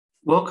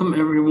Welcome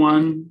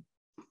everyone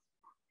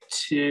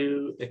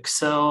to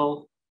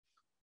Excel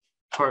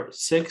part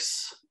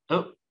 6.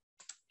 Oh,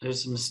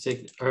 there's a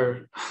mistake,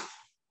 or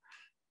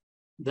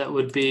that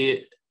would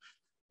be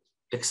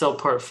Excel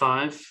part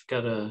 5.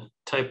 Got a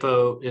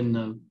typo in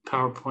the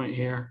PowerPoint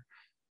here.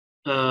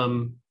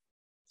 My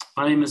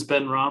name is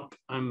Ben Ropp.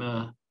 I'm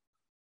a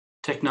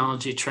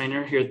technology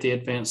trainer here at the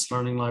Advanced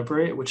Learning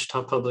Library at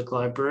Wichita Public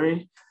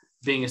Library,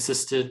 being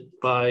assisted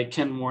by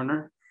Ken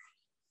Warner.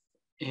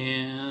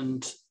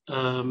 And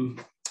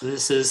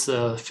this is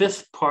the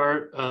 5th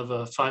part of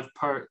a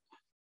 5-part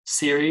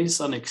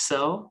series on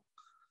Excel.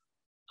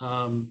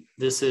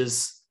 This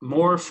is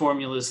more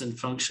formulas and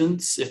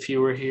functions. If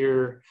you were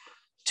here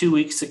 2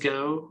 weeks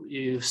ago,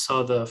 you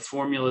saw the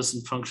formulas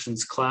and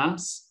functions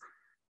class.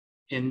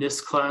 In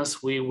this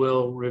class, we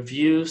will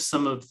review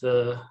some of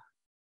the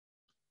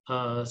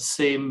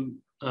same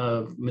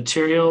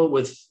material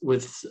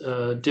with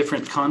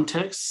different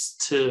contexts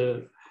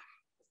to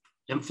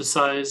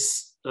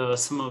emphasize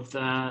some of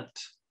that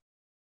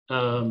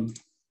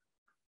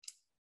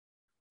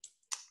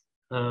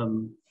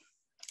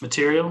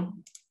material.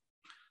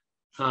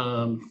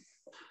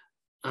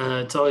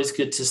 It's always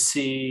good to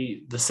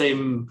see the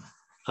same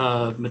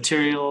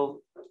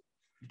material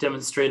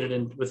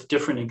demonstrated with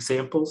different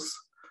examples.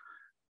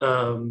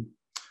 So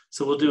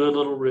we'll do a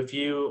little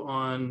review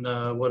on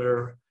what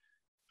are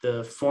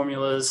the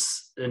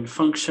formulas and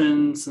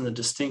functions and the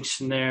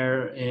distinction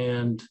there,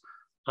 and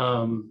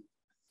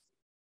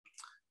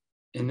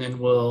then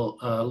we'll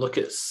look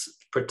at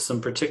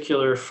some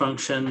particular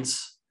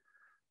functions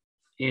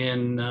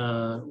in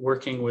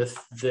working with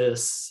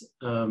this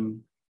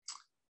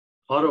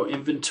auto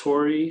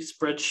inventory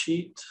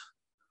spreadsheet.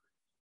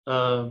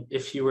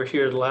 If you were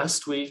here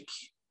last week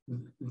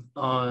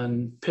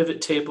on pivot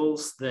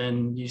tables,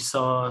 then you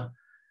saw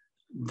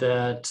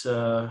that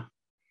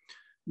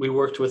we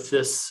worked with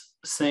this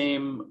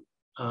same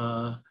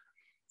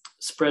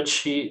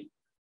spreadsheet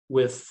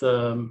with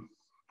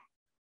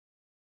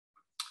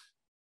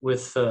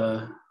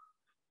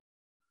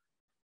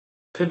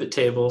pivot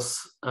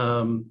tables.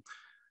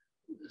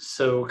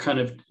 So kind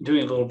of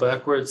doing a little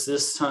backwards.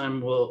 This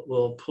time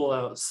we'll pull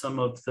out some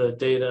of the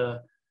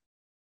data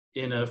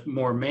in a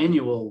more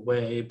manual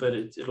way, but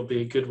it'll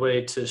be a good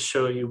way to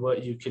show you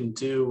what you can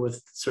do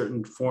with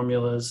certain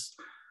formulas.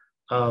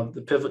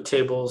 The pivot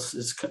tables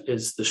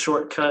is the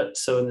shortcut.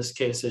 So in this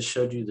case, I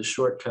showed you the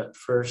shortcut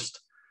first.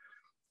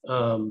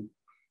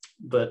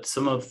 But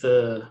some of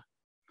the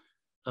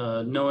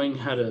knowing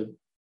how to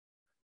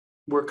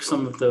work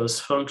some of those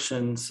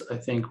functions, I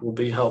think, will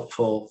be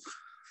helpful.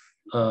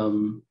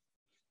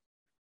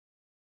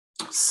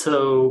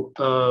 So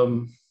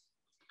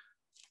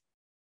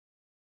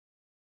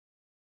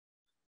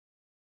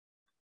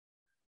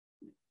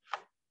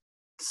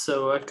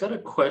I've got a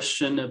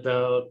question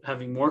about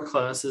having more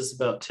classes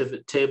about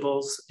pivot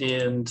tables,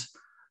 and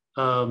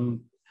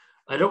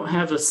I don't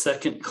have a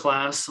second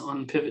class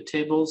on pivot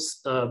tables,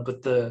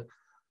 but the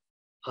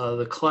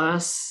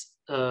class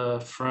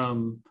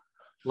from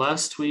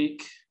last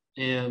week,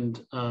 and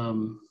let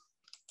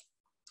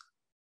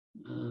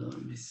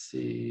me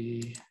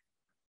see.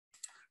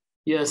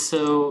 Yeah,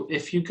 so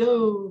if you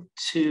go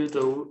to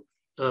the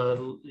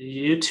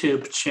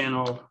YouTube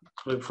channel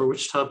for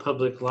Wichita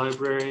Public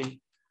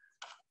Library,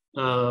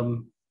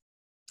 go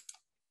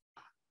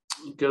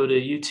to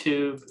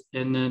YouTube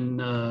and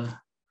then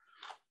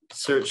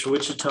search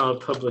Wichita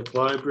Public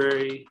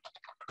Library.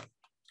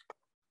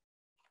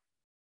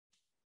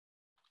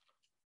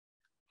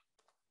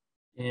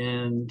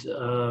 And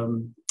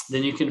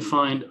then you can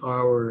find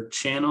our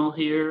channel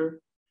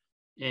here,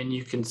 and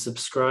you can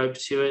subscribe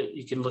to it.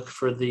 You can look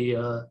for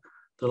the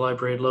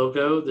library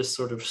logo, this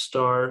sort of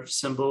star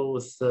symbol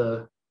with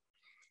the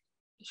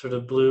sort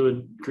of blue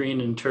and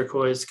green and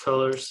turquoise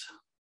colors.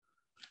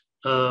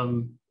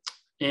 And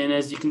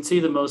as you can see,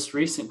 the most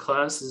recent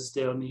classes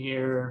down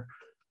here,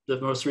 the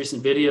most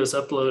recent videos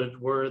uploaded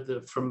were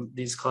from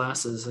these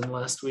classes. And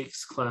last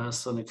week's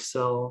class on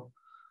Excel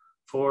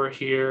 4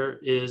 here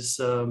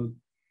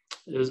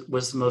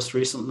was the most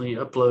recently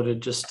uploaded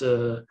just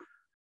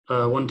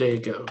 1 day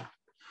ago.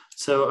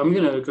 So I'm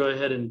going to go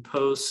ahead and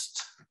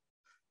post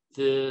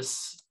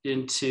this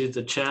into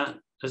the chat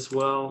as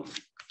well.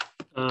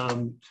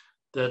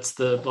 That's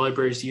the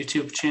library's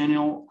YouTube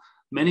channel.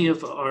 Many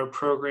of our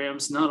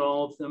programs, not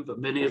all of them, but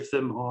many of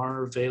them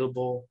are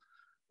available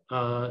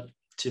to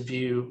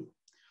view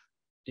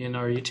in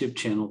our YouTube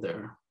channel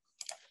there.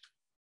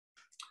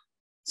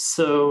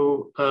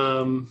 So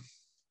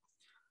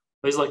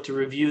I always like to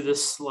review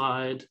this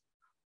slide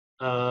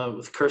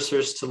with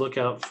cursors to look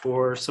out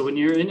for. So when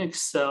you're in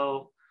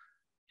Excel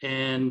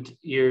and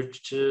you're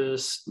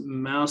just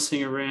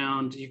mousing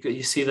around,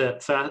 you see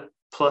that fat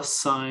plus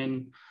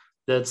sign,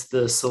 that's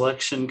the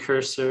selection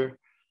cursor.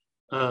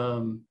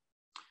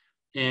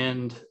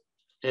 And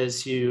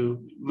as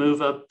you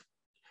move up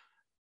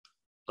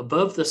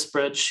above the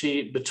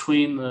spreadsheet,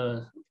 between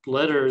the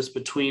letters,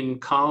 between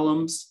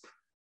columns,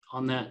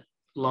 on that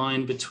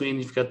line between,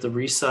 you've got the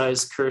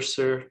resize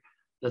cursor.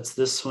 That's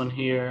this one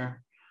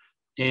here.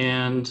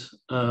 And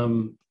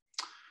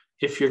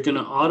if you're going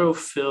to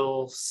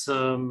autofill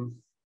some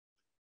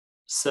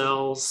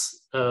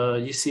cells,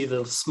 you see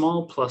the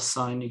small plus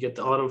sign, you get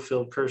the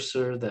autofill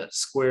cursor. That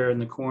square in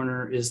the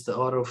corner is the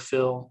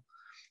autofill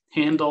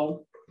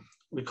handle.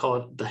 We call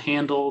it the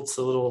handle. It's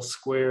a little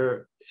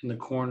square in the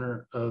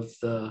corner of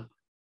the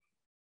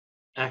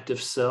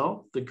active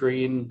cell, the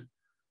green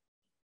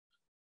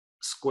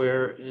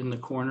square in the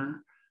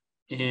corner,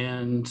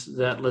 and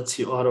that lets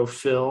you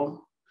autofill.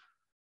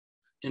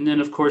 And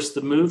then, of course,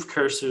 the move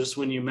cursors,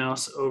 when you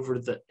mouse over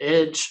the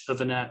edge of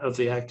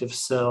the active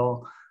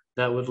cell,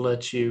 that would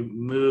let you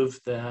move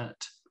that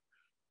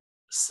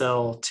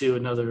cell to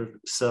another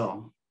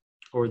cell,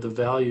 or the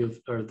value of,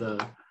 or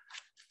the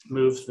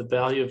move the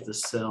value of the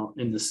cell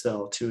in the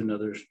cell to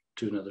another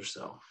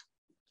cell.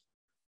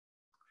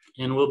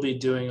 And we'll be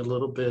doing a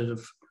little bit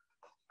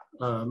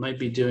of might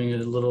be doing a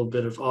little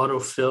bit of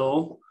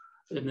autofill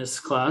in this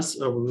class,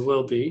 or we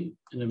will be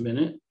in a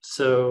minute.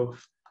 So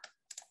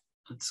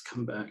let's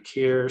come back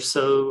here.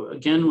 So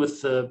again,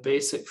 with the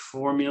basic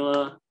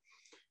formula,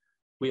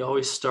 we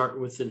always start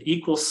with an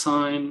equal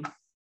sign.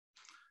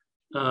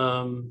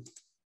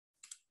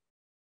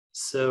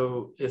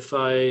 So if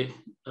I,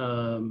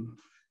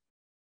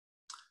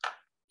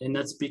 and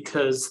that's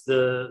because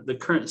the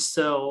current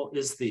cell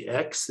is the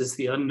X, is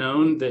the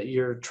unknown that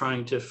you're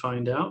trying to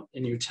find out,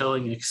 and you're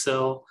telling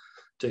Excel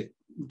to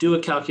do a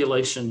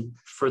calculation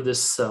for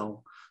this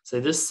cell. Say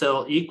this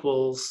cell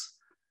equals,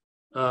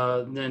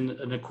 then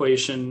an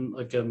equation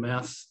like a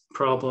math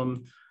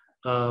problem,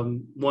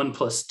 1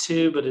 plus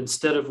 2, but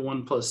instead of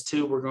 1 plus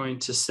 2, we're going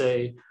to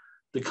say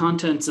the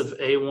contents of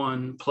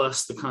A1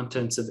 plus the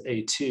contents of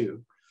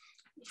A2,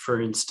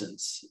 for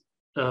instance.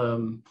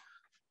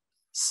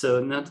 So,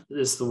 and that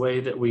is the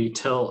way that we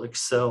tell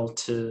Excel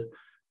to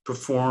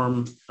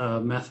perform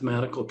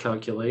mathematical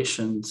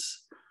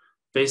calculations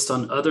based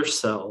on other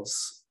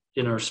cells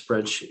in our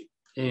spreadsheet.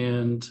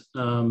 And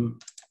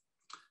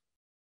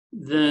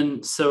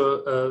then, so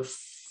a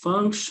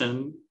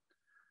function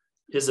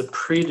is a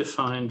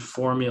predefined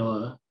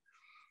formula.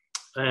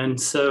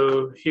 And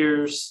so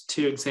here's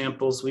two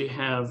examples. We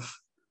have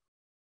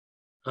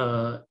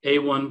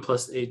A1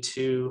 plus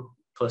A2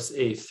 plus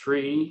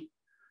A3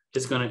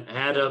 is going to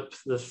add up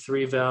the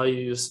three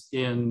values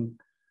in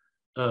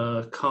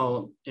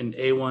column in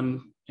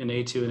A1 and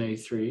A2 and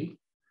A3.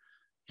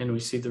 And we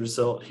see the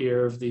result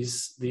here of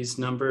these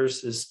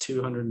numbers is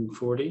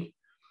 240.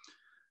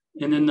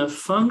 And then the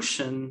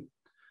function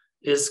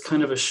is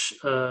kind of a,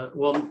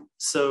 well,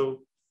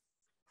 so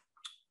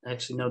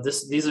actually, no,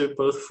 these are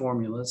both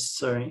formulas,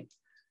 sorry.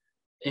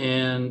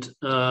 And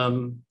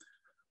the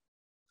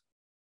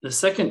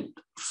second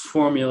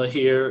formula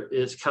here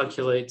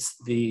calculates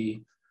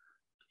the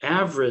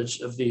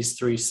average of these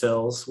three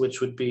cells,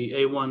 which would be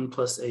A1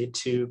 plus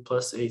A2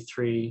 plus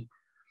A3,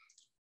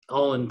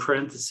 all in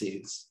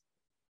parentheses,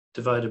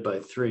 divided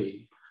by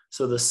 3.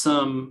 So the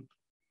sum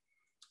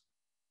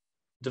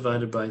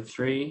divided by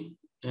 3,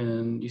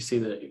 and you see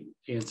the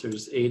answer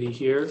is 80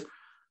 here.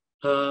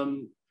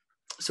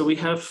 So we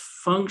have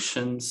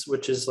functions,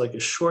 which is like a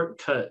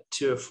shortcut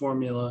to a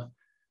formula,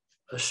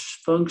 a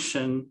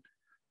function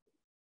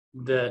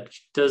that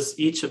does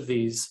each of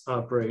these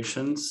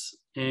operations,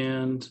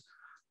 and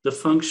the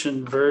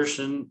function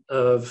version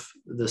of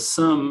the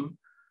sum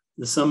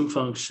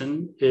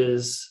function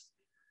is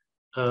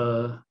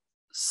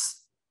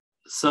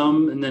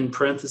sum and then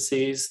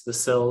parentheses the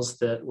cells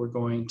that we're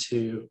going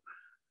to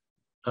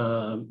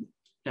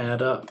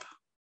add up.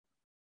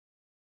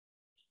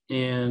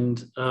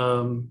 And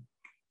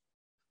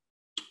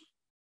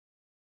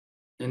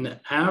in the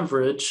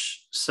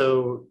average,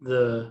 so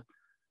the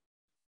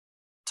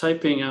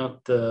typing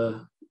out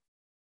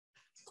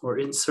or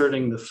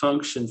inserting the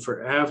function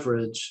for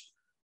average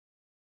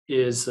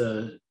is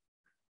a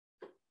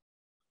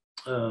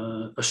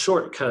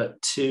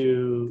shortcut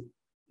to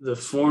the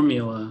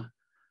formula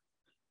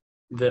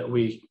that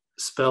we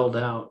spelled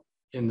out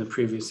in the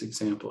previous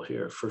example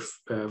here for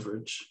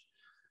average.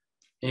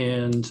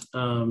 And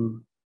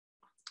of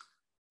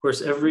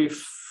course, every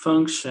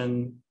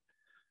function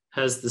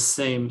has the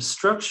same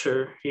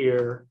structure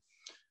here,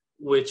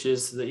 which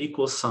is the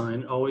equal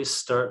sign, always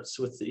starts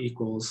with the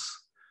equals.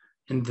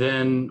 And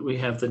then we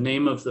have the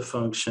name of the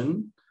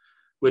function,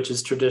 which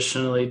is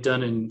traditionally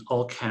done in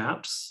all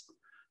caps.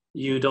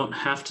 You don't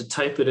have to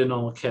type it in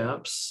all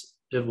caps.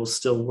 It will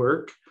still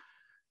work,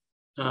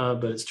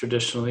 but it's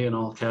traditionally in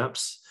all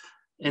caps.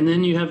 And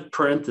then you have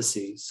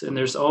parentheses, and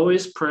there's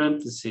always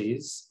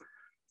parentheses.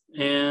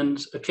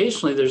 And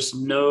occasionally there's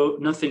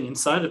nothing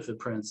inside of the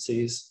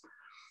parentheses,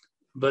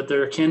 but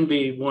there can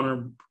be one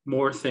or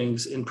more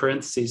things in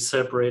parentheses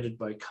separated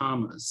by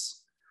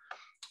commas.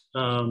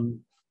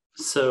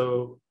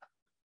 So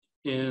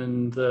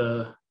in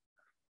the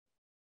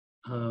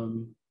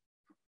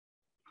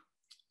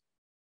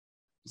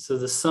so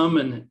the sum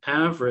and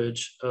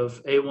average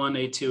of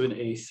A1, A2, and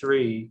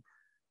A3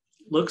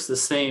 looks the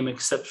same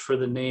except for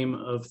the name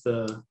of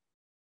the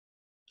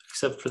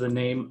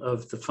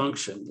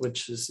function,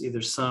 which is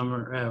either sum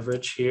or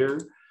average here.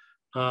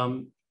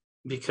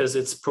 because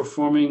it's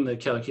performing the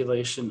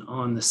calculation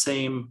on the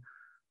same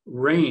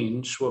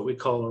range, what we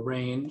call a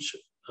range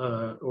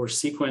or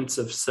sequence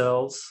of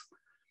cells,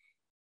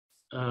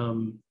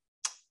 an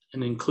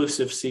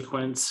inclusive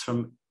sequence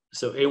from,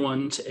 so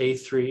A1 to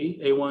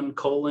A3, A1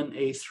 colon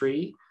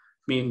A3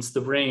 means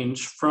the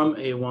range from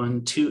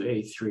A1 to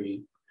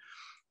A3.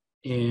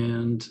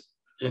 And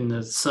in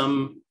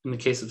the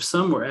case of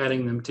sum, we're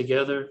adding them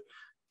together.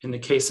 In the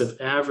case of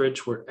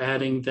average, we're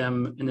adding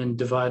them and then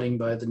dividing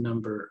by the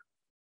number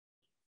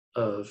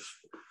of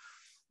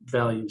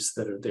values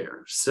that are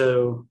there.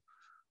 So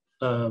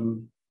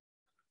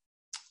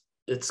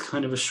it's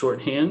kind of a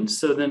shorthand.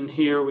 So then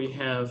here we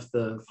have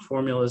the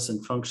formulas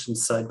and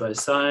functions side by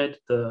side.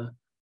 The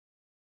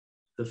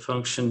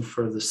function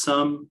for the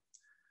sum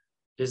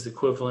is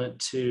equivalent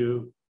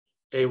to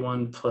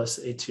A1 plus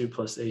A2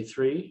 plus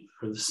A3,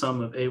 or the sum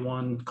of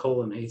A1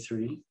 colon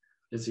A3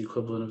 is the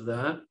equivalent of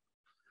that.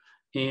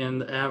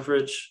 And the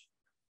average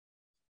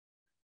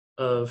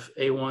of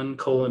A1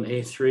 colon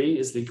A3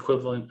 is the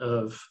equivalent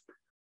of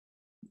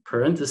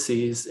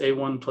parentheses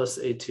A1 plus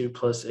A2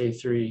 plus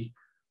A3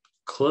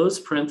 close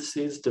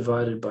parentheses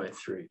divided by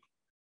 3.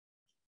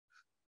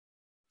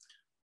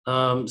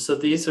 So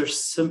these are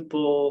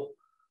simple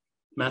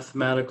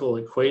mathematical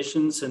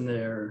equations and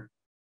their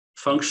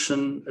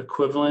function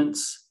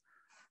equivalents.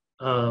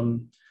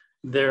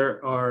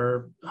 There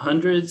are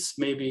hundreds,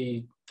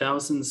 maybe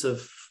thousands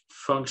of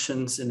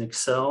functions in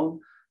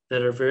Excel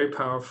that are very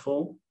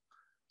powerful.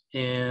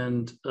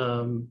 And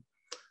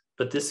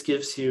but this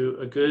gives you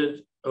a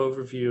good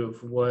overview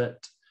of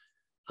what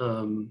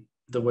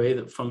the way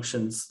that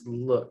functions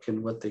look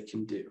and what they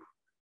can do.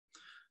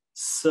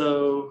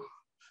 So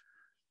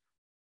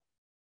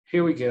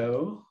here we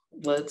go.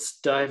 Let's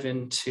dive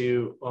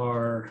into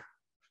our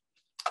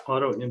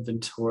auto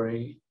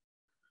inventory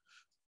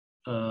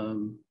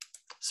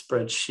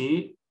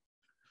spreadsheet.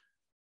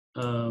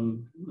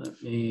 I'm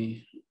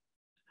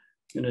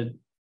gonna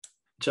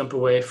jump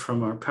away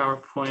from our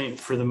PowerPoint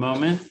for the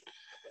moment,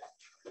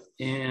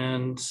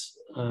 and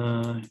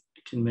I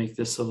can make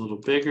this a little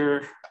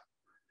bigger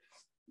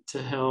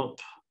to help.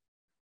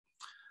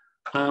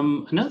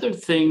 Another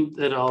thing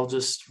that I'll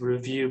just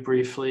review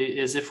briefly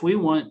is if we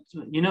want,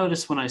 you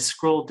notice when I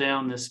scroll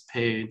down this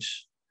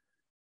page,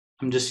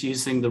 I'm just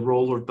using the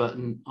roller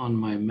button on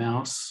my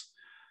mouse.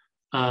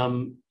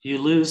 You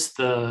lose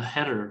the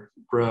header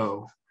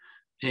row,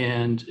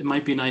 and it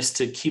might be nice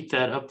to keep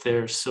that up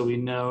there so we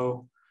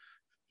know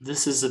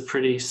this is a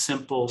pretty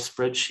simple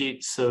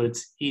spreadsheet, so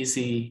it's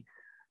easy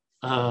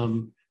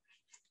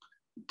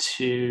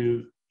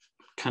to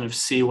kind of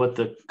see what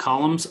the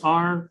columns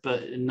are,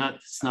 but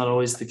it's not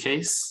always the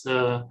case.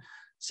 So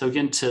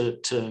again,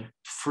 to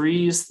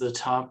freeze the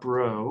top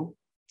row,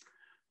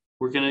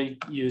 we're going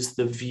to use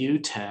the View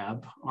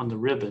tab on the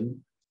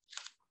ribbon.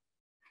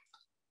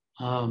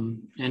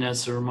 And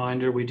as a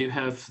reminder, we do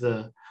have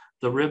the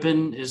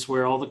ribbon is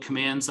where all the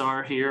commands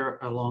are here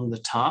along the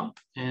top,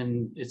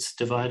 and it's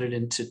divided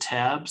into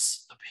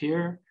tabs up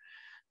here.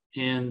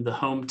 And the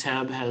Home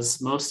tab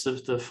has most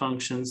of the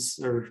functions,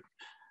 or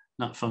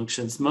not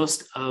functions,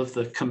 most of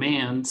the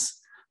commands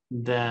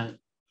that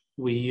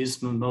we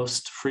use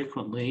most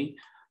frequently,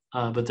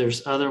 but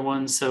there's other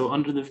ones. So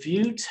under the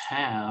View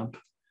tab,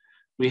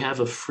 we have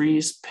a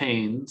Freeze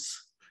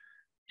Panes.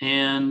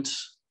 And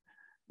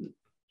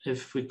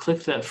if we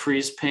click that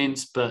Freeze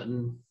Panes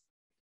button,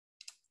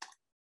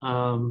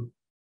 you're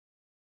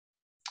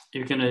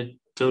gonna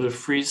go to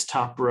Freeze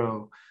Top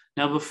Row.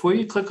 Now, before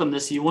you click on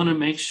this, you wanna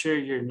make sure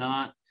you're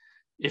not,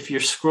 if you're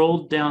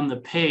scrolled down the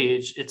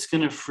page, it's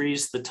going to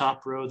freeze the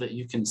top row that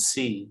you can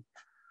see.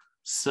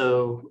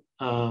 So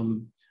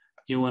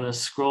you want to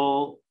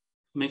scroll,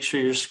 make sure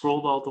you're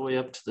scrolled all the way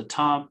up to the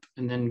top,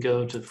 and then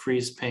go to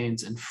Freeze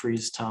Panes and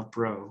Freeze Top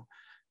Row.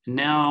 And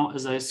now,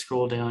 as I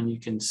scroll down,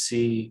 you can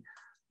see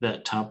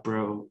that top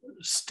row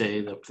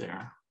stayed up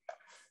there.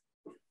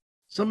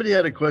 Somebody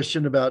had a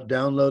question about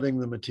downloading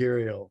the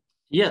material.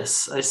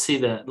 Yes, I see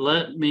that.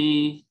 Let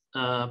me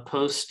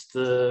post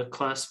the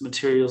class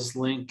materials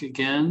link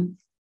again.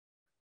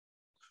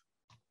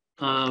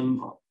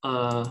 Yeah,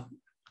 I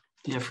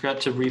forgot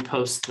to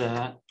repost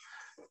that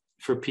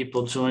for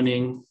people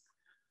joining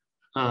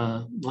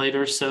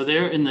later. So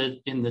there in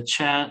the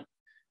chat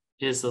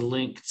is a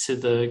link to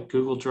the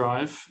Google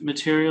Drive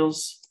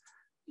materials.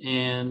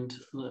 And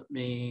let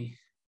me,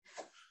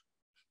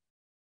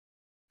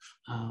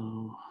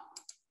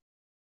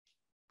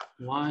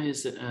 why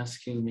is it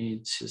asking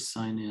me to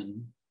sign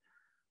in?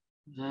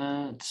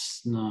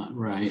 That's not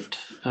right.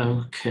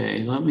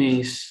 Okay, let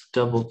me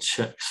double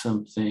check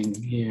something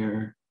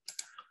here.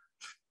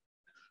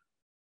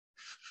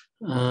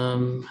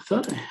 I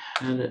thought I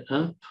had it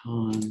up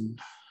on.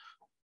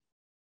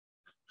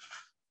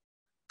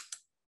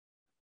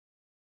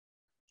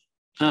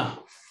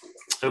 Oh,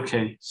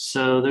 okay,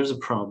 so there's a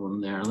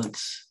problem there. Let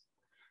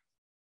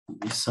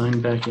me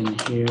sign back in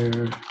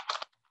here.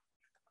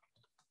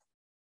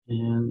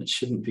 And it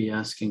shouldn't be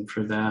asking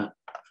for that.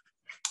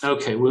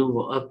 Okay, we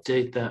will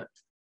update that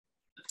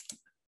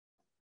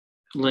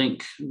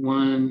link.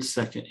 1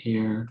 second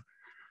here.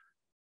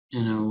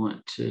 and I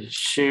want to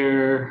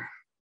share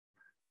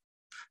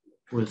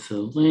with the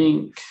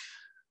link.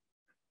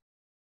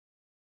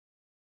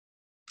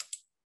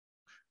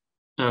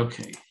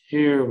 Okay,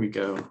 here we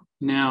go.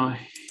 Now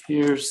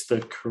here's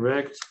the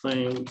correct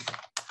link.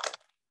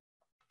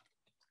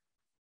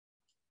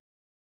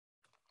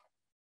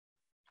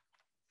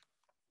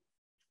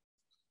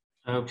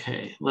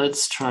 Okay,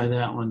 let's try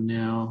that one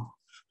now.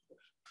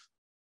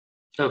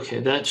 Okay,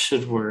 that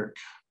should work.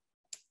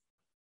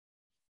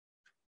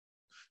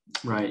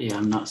 Right, yeah,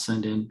 I'm not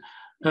signed in.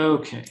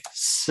 Okay,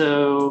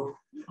 so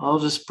I'll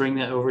just bring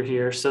that over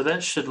here. So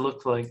that should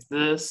look like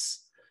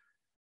this.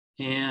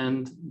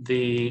 And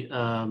the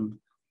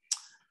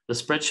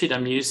spreadsheet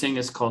I'm using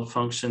is called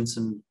Functions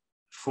and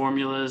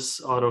Formulas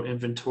Auto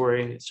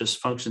Inventory. It's just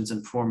functions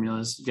and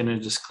formulas. You're gonna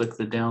just click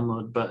the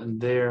download button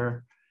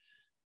there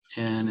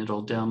and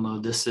it'll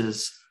download. This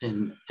is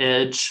in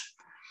Edge,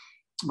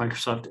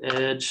 Microsoft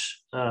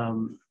Edge.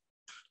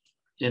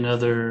 In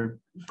other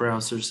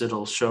browsers,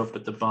 it'll show up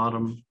at the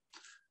bottom,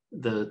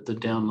 the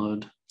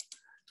download.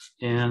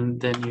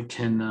 And then you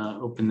can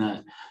open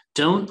that.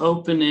 Don't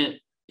open it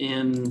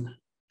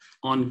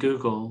on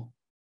Google.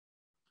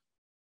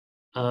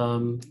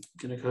 I'm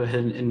gonna go ahead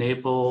and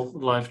enable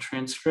live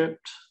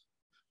transcript.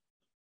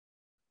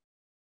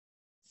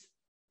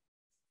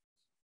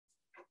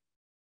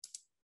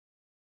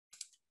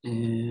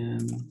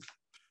 And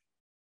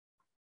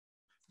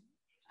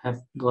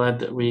I'm glad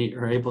that we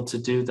are able to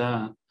do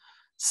that.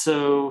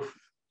 So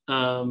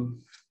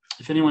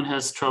if anyone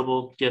has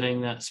trouble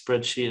getting that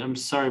spreadsheet, I'm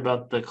sorry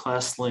about the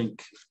class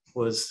link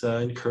was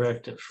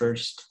incorrect at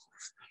first.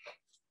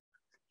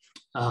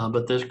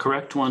 But the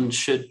correct one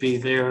should be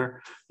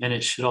there, and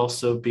it should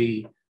also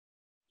be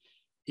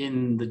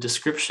in the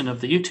description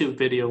of the YouTube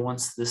video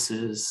once this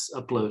is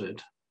uploaded.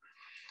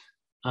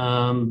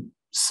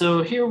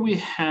 So here we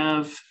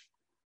have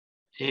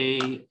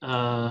a,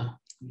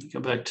 go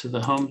back to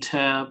the Home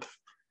tab.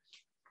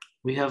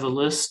 We have a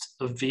list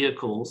of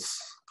vehicles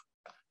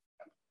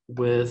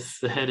with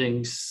the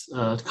headings,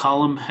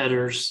 column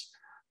headers,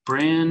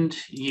 brand,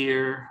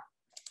 year,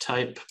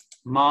 type,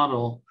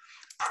 model,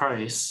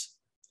 price,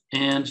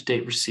 and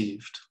date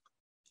received.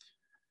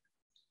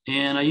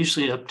 And I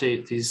usually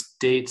update these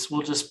dates.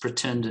 We'll just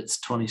pretend it's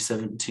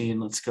 2017.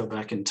 Let's go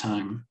back in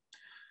time.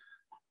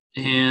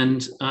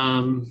 And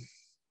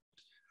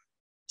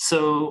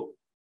so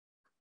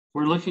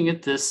we're looking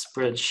at this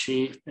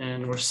spreadsheet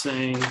and we're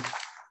saying,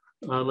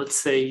 let's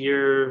say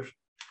you're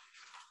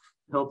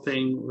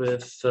helping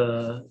with,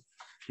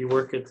 you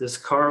work at this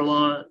car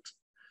lot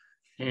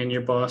and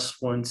your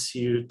boss wants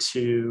you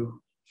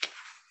to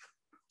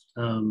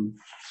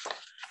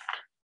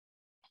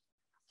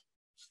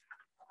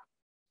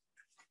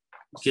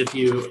give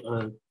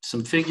you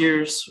some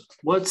figures.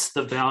 What's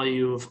the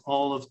value of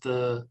all of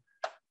the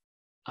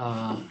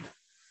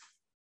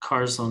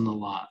cars on the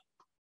lot?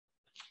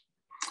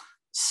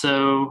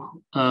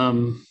 So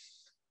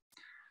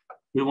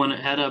we want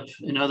to add up,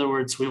 in other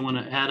words, we want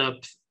to add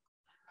up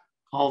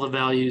all the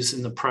values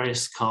in the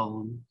price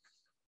column.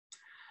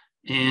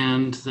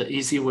 And the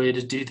easy way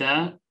to do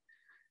that,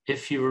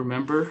 if you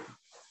remember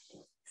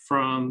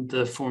from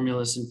the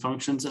formulas and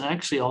functions, and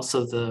actually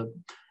also the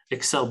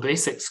Excel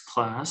Basics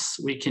class,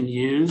 we can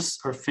use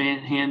our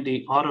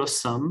handy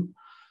AutoSum.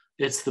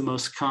 It's the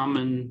most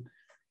common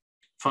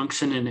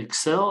function in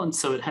Excel, and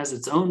so it has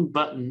its own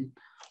button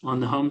on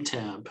the Home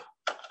tab,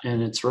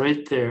 and it's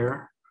right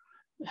there.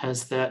 It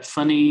has that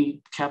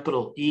funny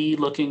capital E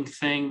looking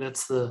thing.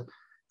 That's the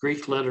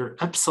Greek letter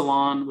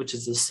epsilon, which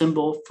is a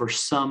symbol for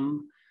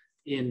sum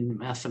in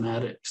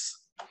mathematics.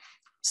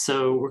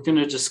 So we're going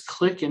to just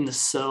click in the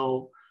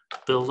cell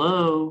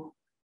below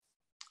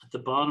at the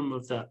bottom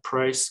of that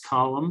price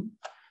column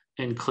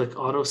and click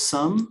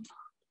AutoSum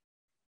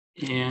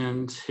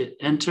and hit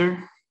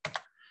enter.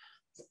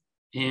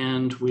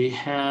 And we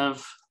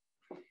have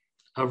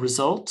a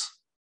result,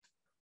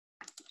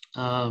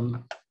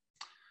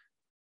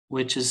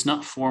 which is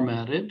not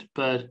formatted,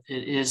 but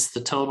it is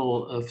the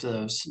total of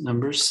those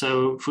numbers.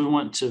 So if we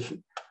want to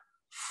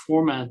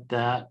format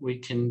that, we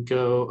can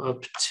go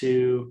up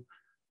to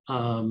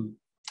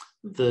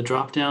the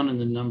drop down in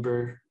the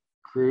number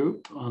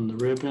group on the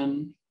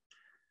ribbon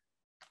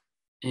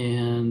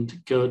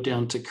and go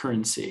down to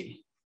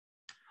currency.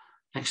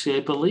 Actually, I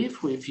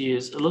believe we've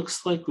used, it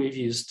looks like we've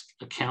used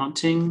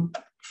accounting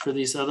for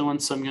these other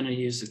ones, so I'm going to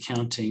use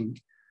accounting.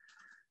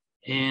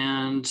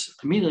 And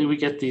immediately we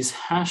get these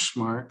hash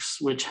marks,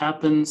 which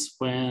happens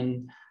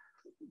when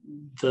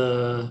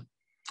a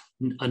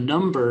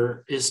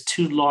number is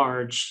too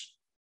large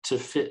to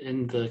fit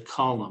in the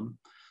column.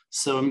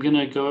 So I'm going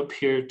to go up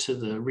here to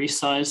the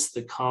resize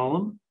the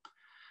column.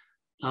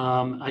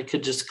 I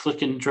could just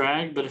click and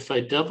drag, but if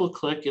I double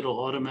click, it'll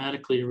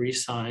automatically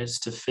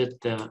resize to fit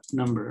that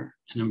number.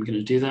 And I'm going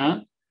to do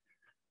that.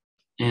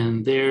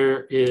 And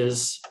there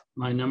is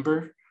my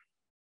number.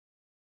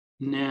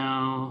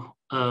 Now,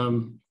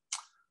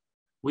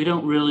 we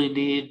don't really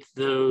need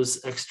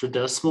those extra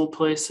decimal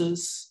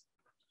places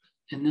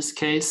in this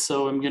case.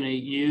 So I'm going to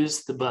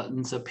use the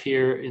buttons up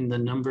here in the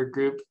number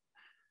group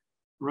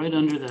right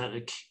under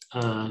that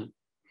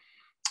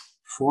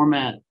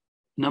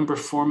number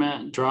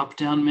format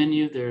drop-down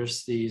menu,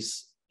 there's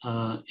these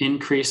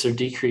increase or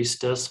decrease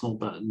decimal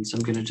buttons.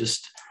 I'm going to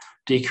just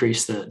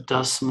decrease that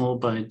decimal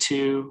by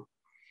 2.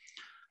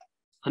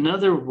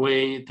 Another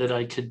way that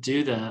I could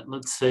do that,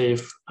 let's say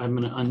if I'm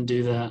going to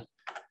undo that,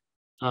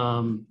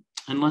 and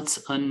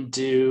let's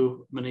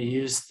undo, I'm going to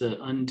use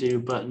the undo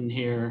button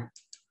here,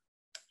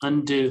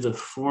 undo the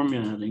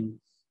formatting.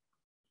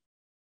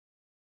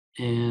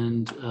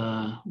 And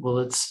well,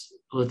 let's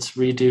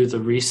redo the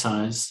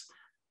resize.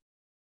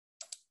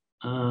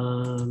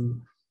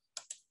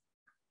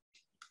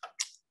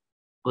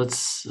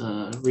 Let's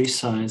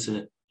resize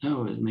it.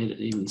 Oh, it made it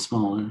even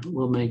smaller.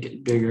 We'll make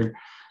it bigger.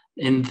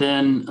 And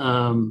then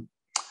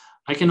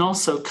I can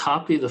also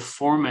copy the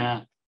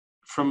format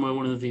from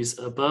one of these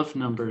above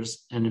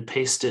numbers and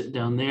paste it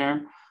down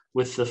there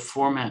with the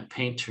format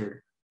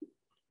painter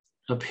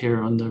up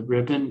here on the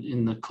ribbon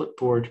in the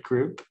clipboard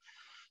group.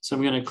 So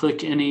I'm going to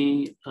click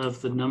any of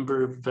the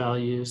number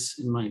values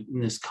in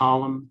this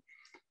column,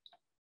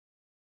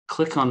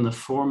 click on the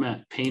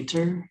format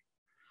painter,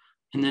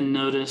 and then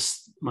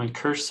notice my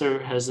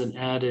cursor has an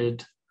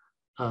added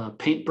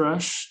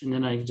paintbrush, and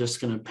then I'm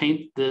just going to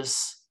paint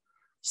this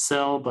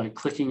cell by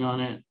clicking on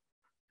it,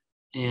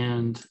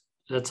 and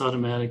that's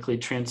automatically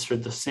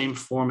transferred the same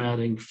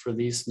formatting for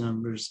these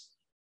numbers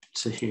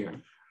to here.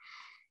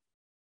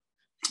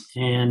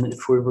 And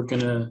if we were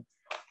going to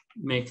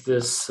make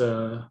this,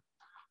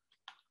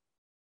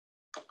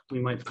 we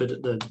might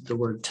put the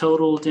word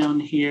total down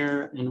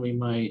here, and we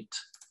might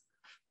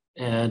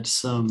add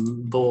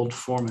some bold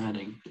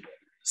formatting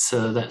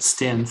so that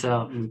stands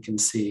out and we can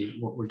see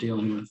what we're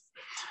dealing with.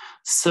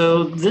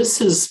 So this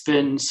has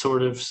been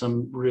sort of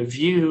some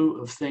review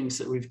of things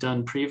that we've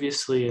done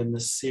previously in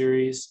this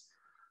series.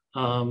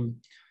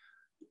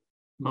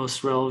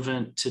 Most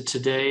relevant to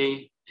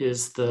today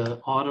is the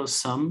auto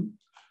sum,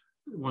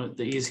 one of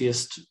the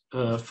easiest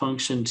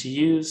function to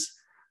use.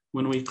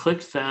 When we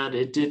clicked that,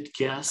 it did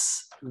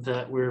guess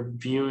that we're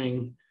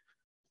viewing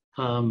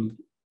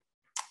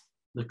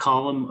the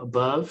column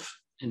above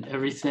and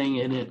everything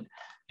in it.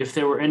 If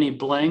there were any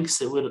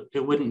blanks, it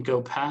wouldn't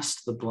go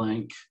past the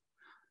blank.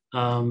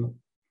 Oh,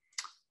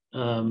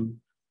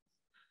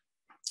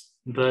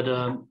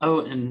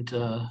 and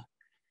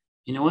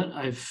you know what?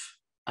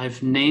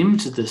 I've named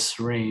this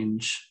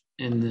range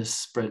in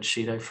this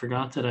spreadsheet. I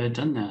forgot that I had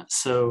done that.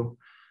 So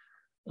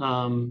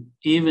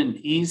even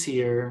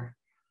easier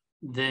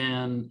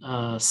than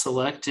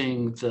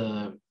selecting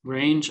the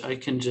range, I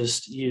can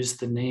just use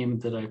the name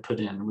that I put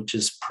in, which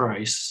is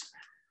price.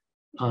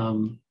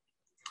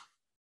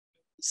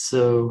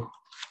 So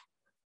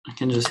I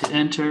can just hit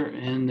enter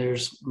and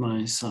there's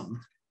my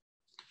sum.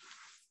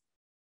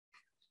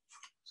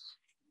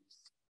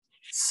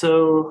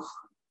 So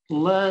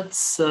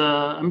let's,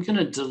 I'm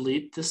gonna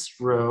delete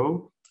this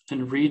row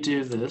and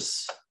redo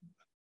this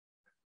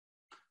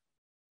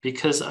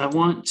because I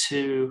want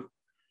to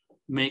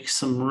make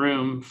some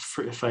room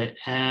for if I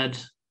add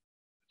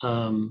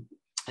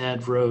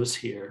rows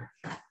here.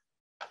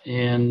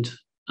 And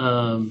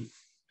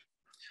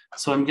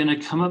so I'm gonna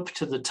come up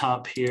to the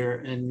top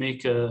here and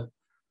make a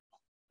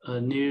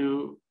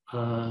new,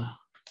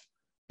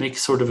 make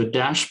sort of a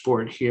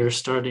dashboard here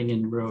starting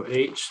in row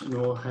H, and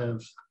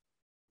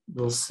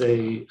we'll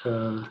say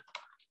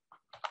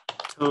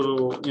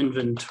total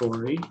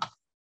inventory.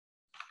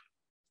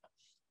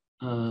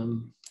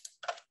 I'm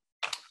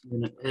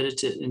gonna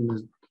edit it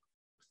in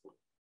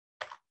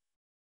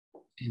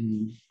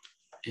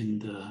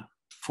the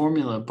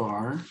formula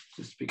bar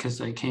just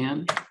because I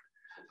can.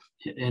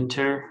 Hit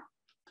enter,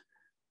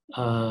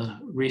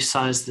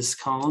 resize this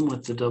column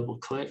with the double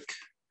click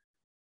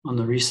on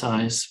the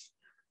resize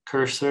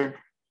cursor.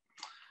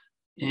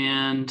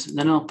 And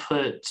then I'll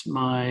put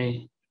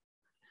my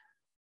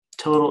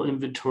total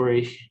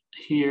inventory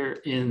here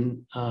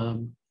in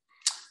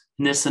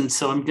this. And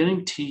so I'm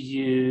going to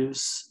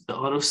use the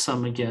auto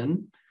sum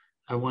again.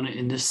 I want it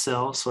in this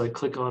cell, so I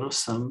click auto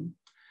sum.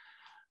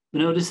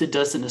 Notice it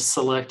doesn't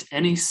select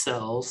any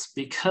cells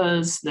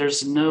because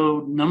there's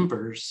no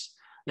numbers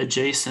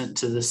adjacent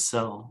to this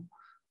cell.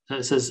 So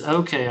it says,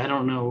 okay, I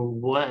don't know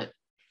what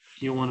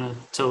you want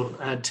to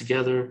add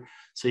together,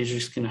 so you're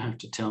just going to have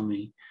to tell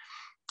me.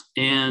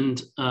 And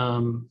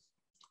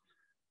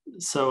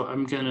so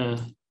I'm going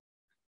to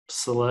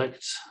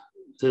select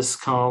this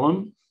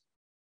column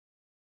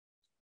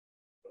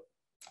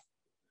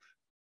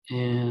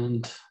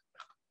and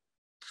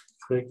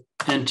click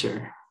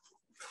enter.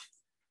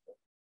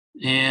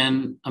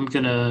 And I'm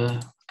going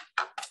to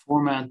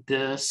format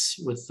this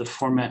with the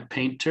format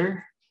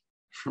painter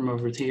from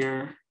over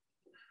here,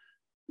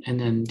 and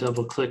then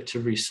double click to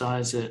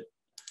resize it.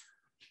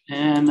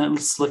 And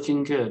that's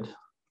looking good.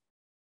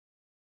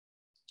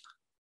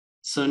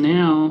 So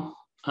now,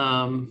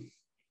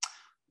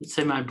 let's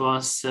say my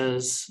boss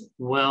says,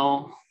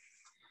 well,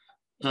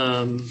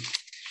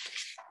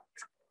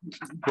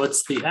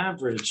 what's the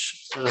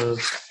average of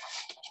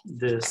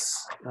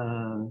this,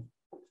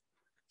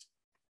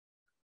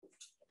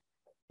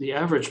 the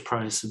average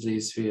price of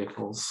these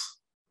vehicles?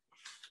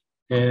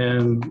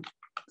 And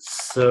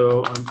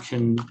so I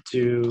can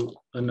do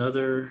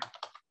another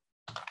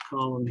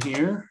column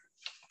here.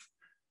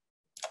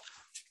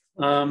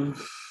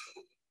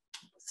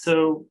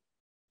 So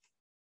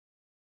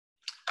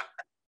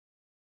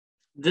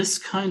this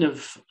kind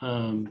of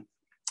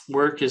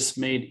work is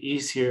made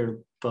easier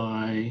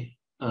by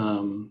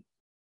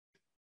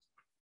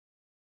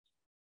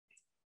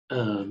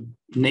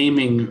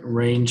naming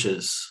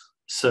ranges.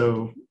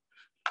 So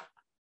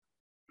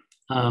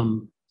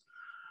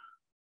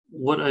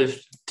what I've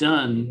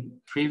done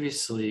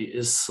previously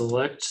is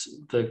select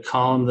the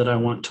column that I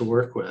want to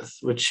work with,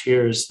 which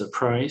here is the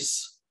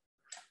price.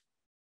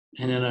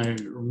 And then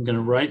I'm going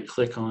to right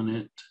click on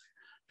it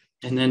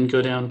and then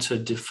go down to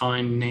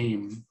define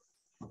name.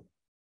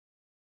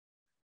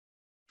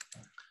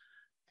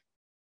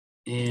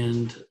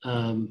 And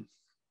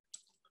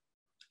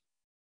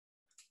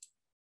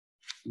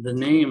the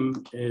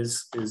name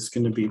is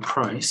going to be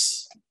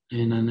price.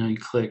 And then I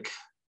click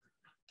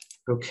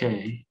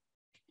OK.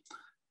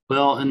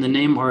 Well, and the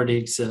name already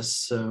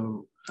exists,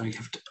 so I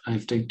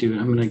have to do it.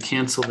 I'm going to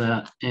cancel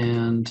that.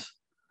 And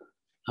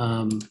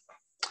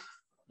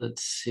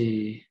let's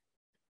see.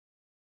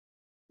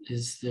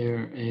 Is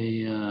there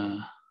a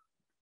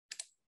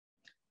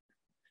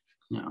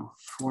no,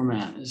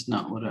 format is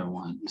not what I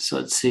want. So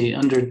let's see,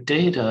 under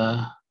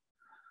data,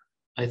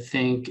 I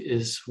think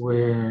is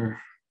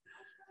where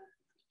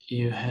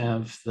you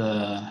have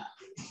the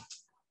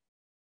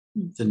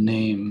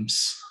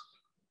names.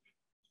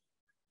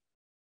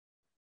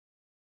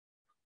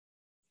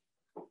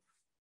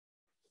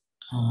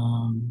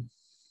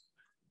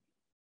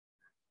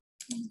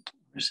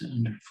 Where's it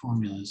under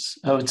formulas?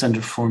 Oh, it's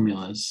under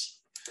formulas.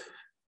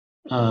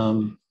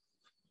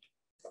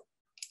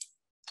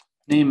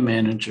 Name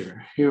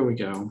manager, here we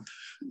go.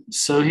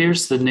 So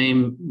here's the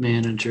name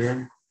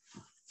manager.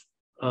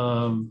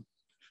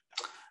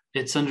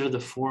 It's under the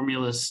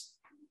formulas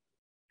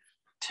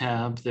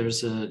tab.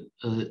 There's a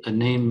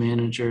name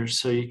manager.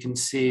 So you can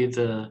see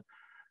the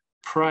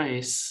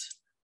price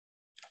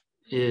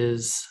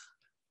has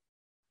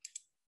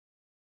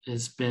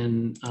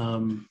been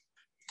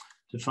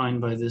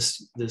defined by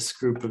this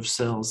group of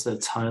cells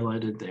that's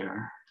highlighted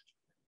there.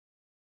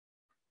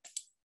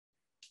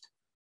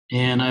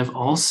 And I've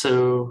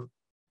also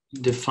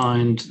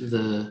defined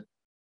the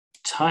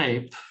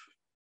type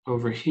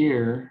over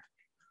here.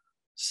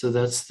 So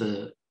that's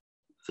the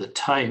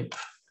type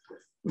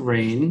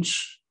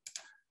range.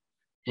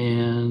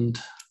 And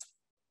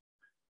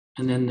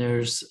then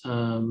there's,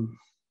 what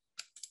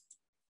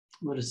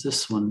is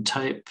this one?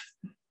 Type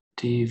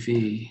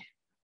DV.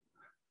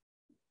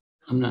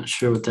 I'm not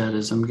sure what that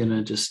is. I'm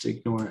gonna just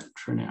ignore it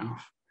for now.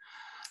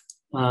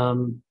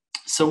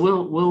 So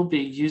we'll be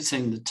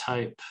using the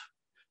type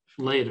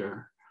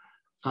later.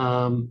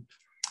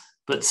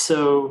 But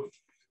so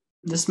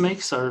this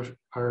makes our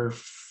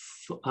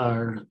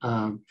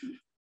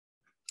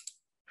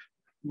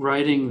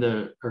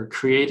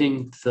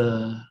creating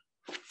the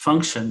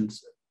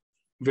functions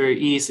very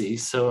easy.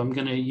 So I'm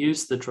going to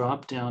use the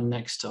drop down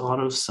next to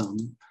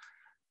AutoSum,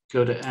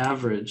 go to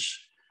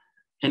average,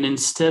 and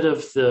instead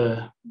of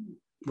the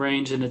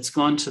range, and it's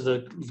gone to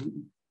the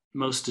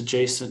most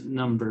adjacent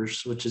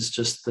numbers, which is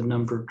just the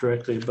number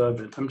directly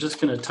above it. I'm just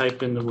going to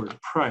type in the word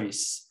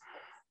price.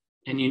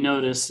 And you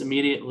notice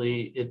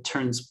immediately it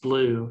turns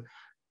blue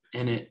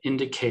and it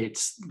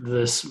indicates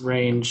this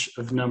range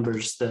of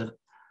numbers that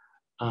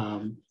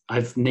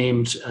I've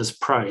named as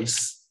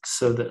price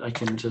so that I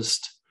can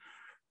just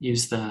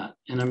use that.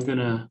 And I'm going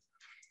to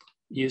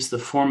use the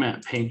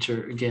format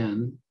painter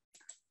again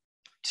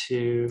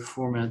to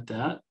format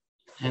that.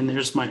 And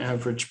there's my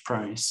average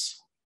price.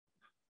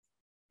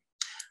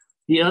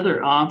 The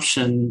other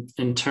option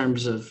in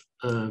terms of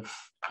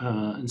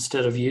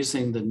instead of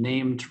using the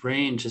named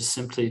range is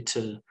simply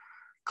to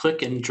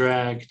click and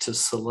drag to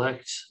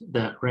select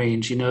that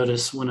range. You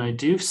notice when I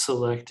do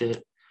select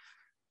it,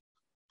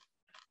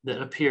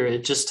 that up here,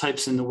 it just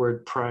types in the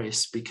word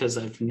price because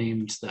I've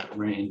named that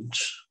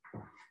range.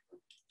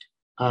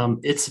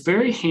 It's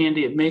very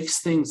handy. It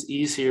makes things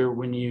easier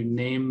when you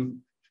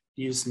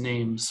use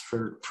names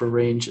for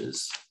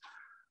ranges.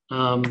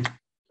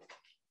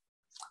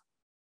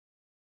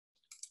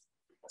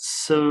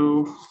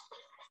 So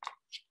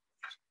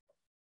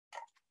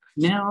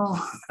now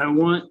I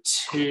want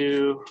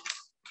to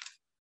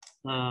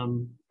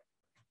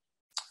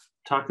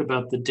talk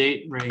about the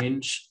date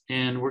range,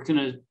 and we're going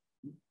to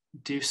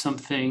do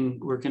something.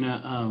 We're going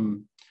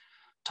to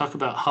talk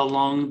about how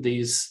long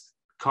these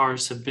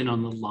cars have been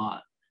on the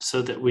lot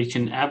so that we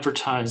can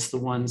advertise the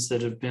ones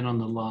that have been on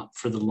the lot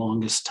for the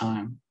longest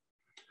time.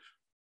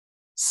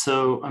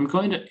 So I'm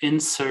going to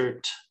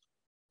insert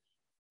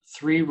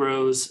 3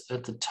 rows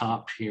at the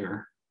top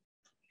here.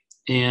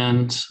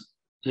 And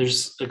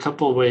there's a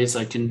couple of ways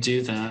I can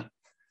do that.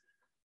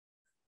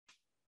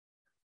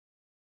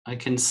 I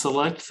can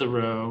select the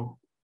row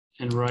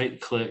and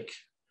right click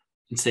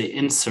and say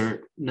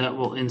insert, and that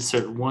will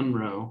insert 1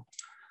 row.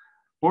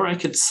 Or I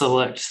could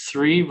select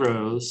 3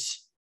 rows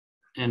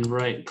and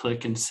right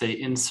click and say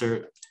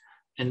insert,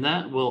 and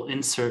that will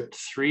insert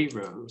 3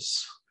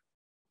 rows.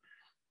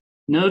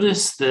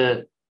 Notice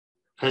that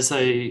as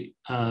I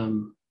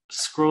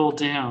scroll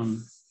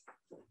down,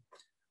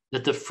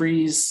 that the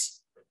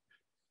freeze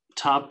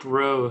top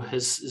row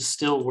is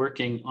still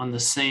working on the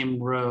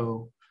same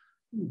row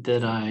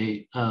that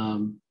I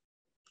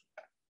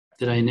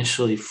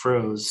initially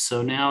froze.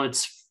 So now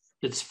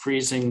it's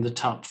freezing the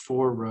top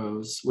 4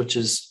 rows, which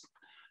is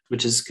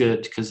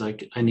good because I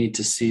need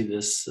to see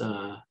this.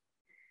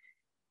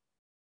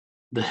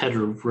 The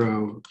header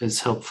row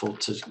is helpful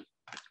to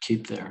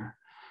keep there.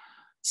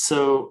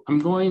 So I'm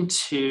going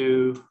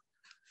to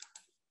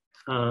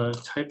go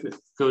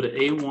to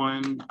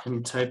A1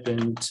 and type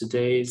in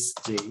today's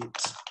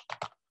date.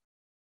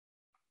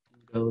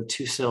 Go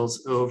 2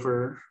 cells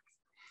over.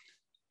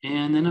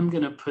 And then I'm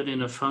going to put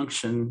in a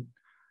function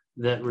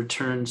that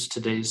returns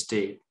today's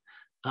date.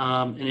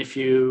 And if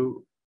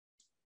you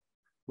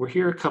were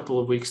here a couple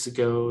of weeks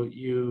ago,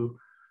 you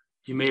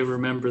may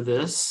remember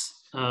this.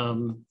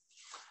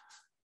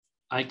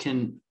 I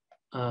can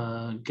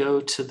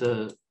go to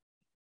the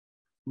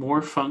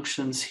more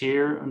functions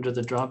here under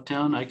the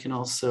dropdown. I can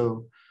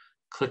also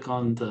click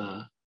on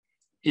the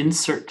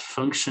insert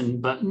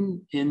function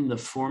button in the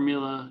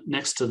formula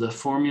next to the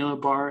formula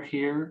bar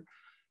here.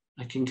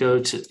 I can go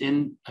to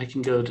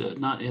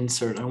not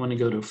insert. I want to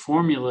go to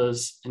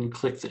formulas and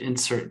click the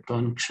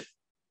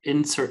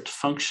insert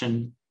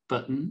function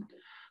button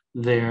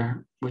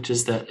there, which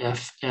is that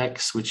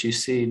FX, which you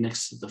see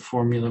next to the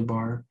formula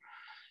bar.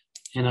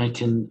 And I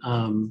can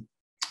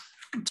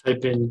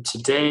type in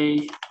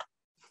today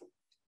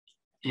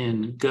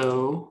and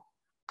go,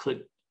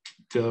 click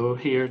go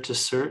here to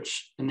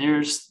search. And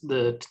there's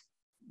the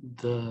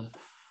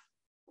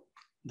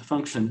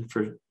function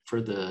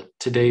for the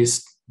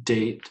today's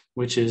date,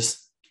 which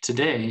is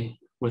today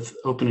with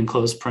open and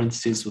close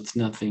parentheses with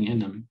nothing in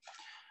them.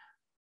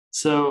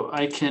 So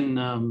I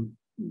can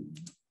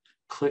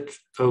click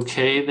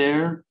OK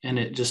there and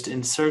it just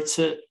inserts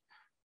it.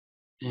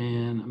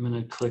 And I'm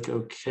going to click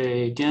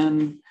OK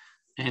again.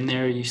 And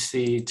there you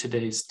see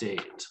today's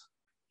date.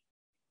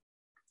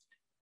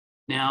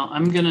 Now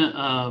I'm going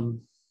to,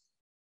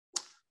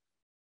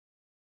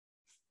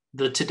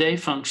 the today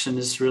function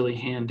is really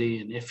handy.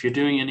 And if you're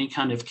doing any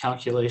kind of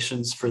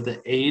calculations for the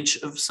age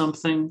of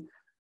something,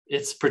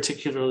 it's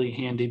particularly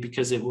handy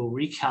because it will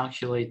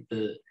recalculate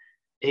the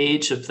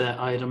age of that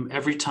item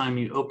every time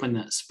you open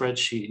that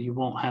spreadsheet. You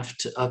won't have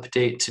to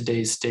update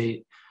today's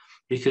date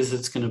because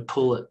it's going to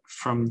pull it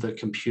from the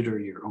computer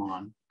you're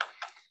on.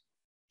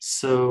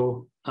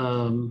 So,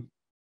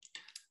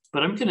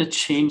 but I'm going to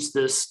change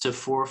this to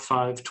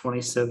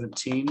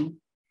 4/5/2017.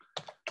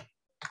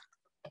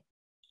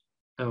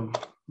 Oh,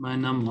 my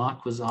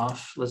numlock was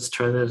off. Let's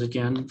try that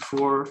again.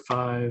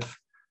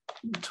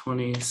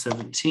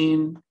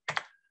 4/5/2017,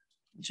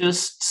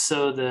 just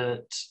so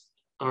that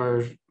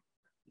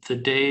the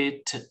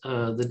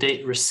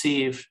date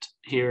received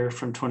here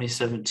from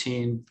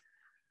 2017.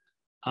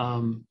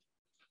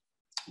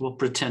 We'll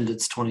pretend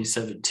it's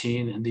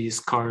 2017 and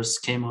these cars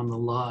came on the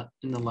lot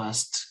in the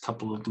last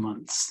couple of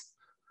months.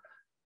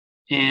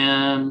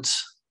 And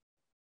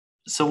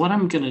so what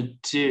I'm going to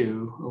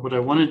do, or what I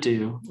want to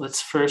do,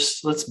 let's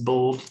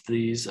bold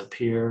these up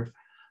here.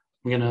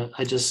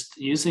 I just,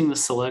 using the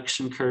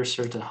selection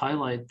cursor to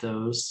highlight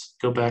those,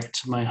 go back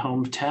to my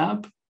home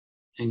tab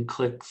and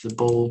click the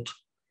bold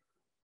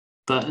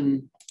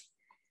button.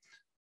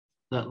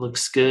 That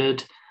looks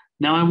good.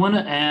 Now I want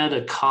to add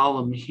a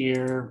column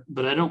here,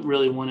 but I don't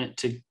really want it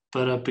to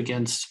butt up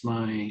against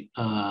my,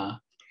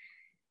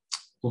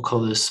 we'll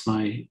call this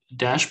my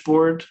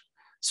dashboard.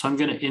 So I'm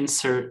going to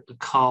insert a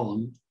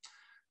column.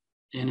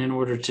 And in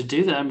order to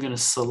do that, I'm going to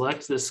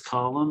select this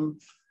column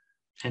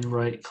and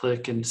right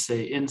click and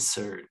say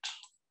insert.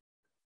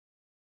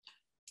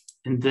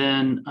 And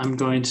then I'm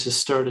going to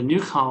start a new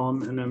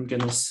column and I'm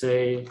going to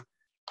say,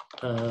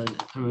 I'm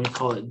going to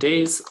call it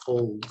days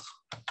old.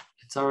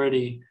 It's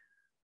already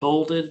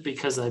bolded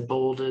because I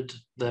bolded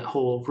that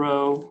whole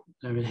row.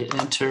 I'm going to hit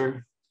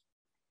enter.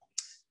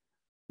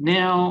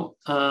 Now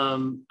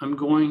I'm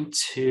going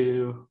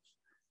to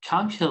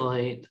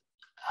calculate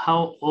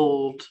how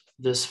old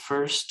this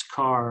first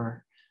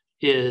car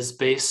is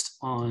based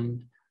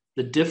on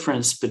the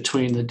difference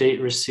between the date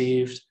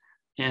received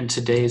and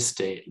today's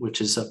date,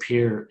 which is up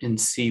here in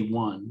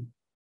C1.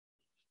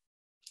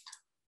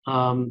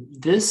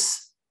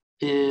 This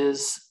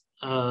is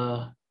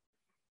a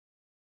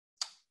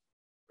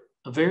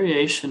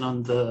variation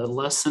on the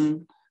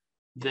lesson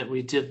that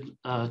we did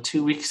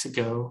 2 weeks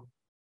ago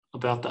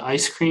about the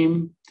ice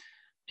cream.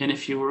 And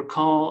if you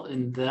recall,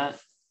 in that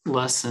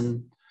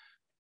lesson,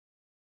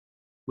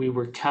 we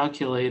were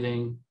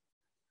calculating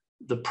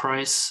the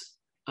price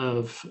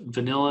of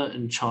vanilla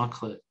and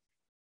chocolate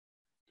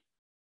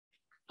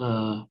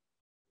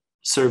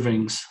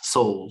servings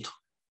sold.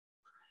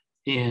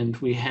 And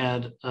we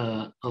had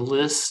a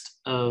list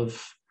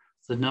of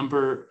the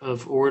number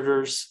of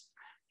orders,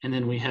 and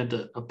then we had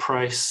a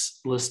price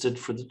listed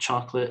for the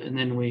chocolate, and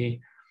then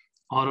we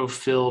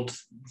auto-filled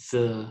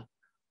the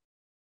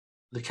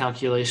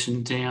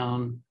calculation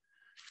down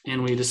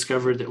and we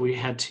discovered that we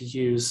had to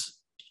use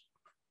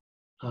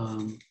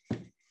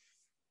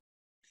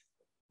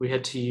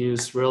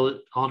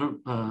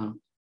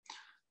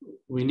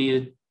we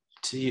needed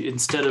to,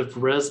 instead of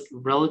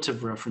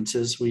relative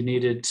references, we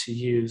needed to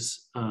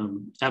use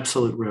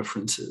absolute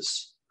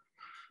references.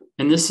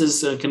 And this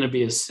is going to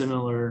be a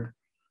similar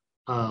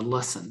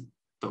lesson,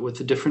 but with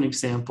a different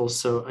example.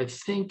 So I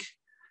think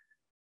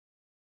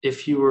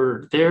if you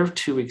were there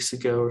 2 weeks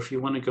ago, or if you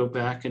want to go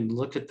back and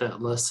look at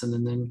that lesson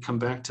and then come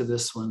back to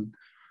this one,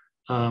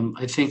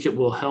 I think it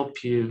will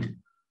help you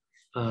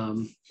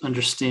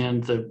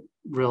understand the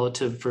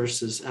relative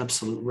versus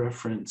absolute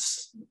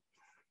reference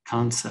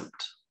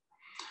concept.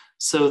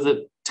 So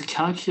that to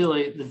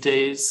calculate the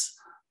days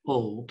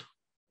old,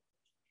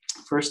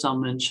 first I'll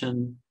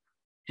mention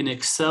in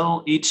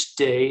Excel, each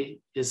day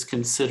is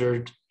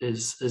considered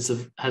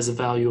has a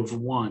value of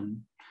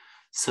 1.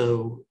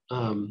 So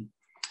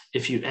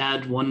if you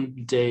add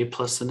 1 day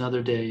plus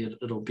another day,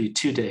 it'll be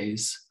 2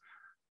 days.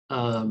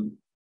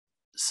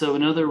 So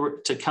in other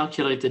words, to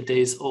calculate the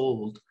days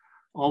old,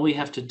 all we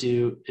have to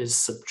do is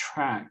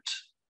subtract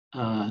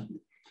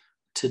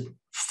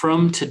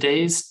from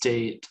today's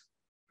date,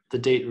 the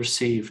date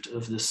received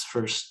of this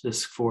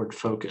forward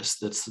focus.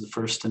 That's the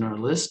first in our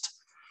list.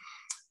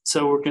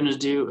 So we're going to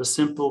do a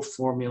simple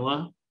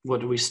formula.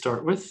 What do we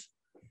start with?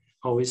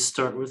 Always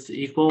start with the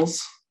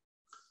equals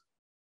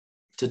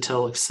to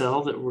tell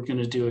Excel that we're going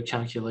to do a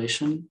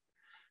calculation.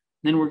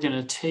 Then we're going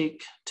to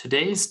take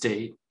today's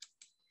date,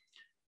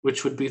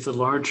 which would be the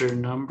larger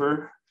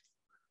number,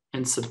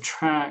 and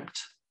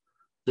subtract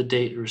the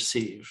date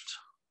received.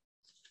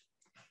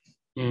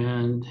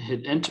 And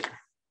hit enter.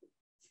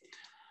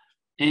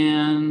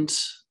 And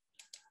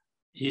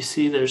you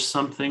see there's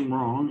something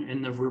wrong.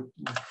 And the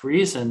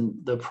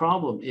reason, the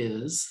problem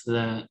is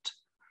that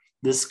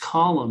this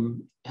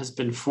column has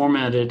been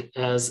formatted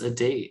as a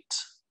date.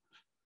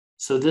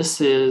 So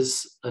this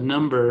is a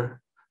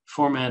number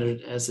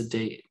formatted as a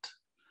date.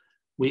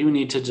 We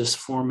need to just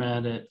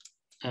format it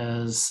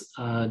as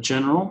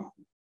general.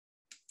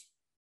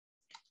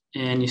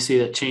 And you see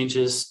that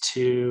changes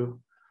to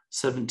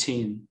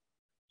 17.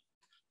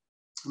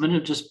 I'm going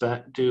to just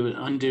do an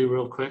undo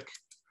real quick.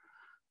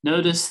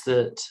 Notice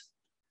that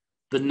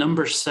the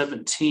number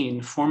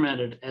 17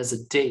 formatted as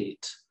a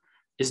date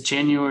is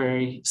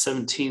January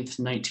 17th,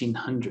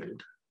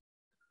 1900.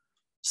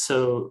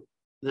 So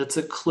that's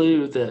a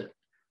clue that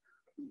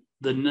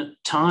the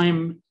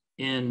time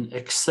in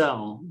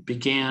Excel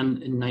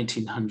began in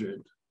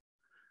 1900.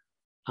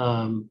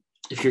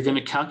 If you're going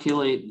to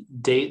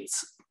calculate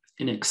dates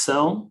in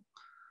Excel,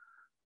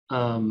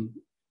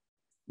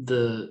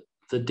 the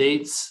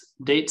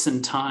dates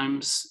and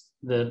times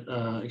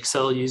that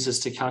Excel uses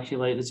to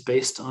calculate is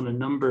based on a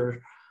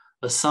number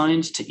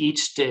assigned to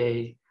each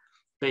day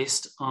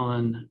based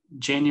on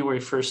January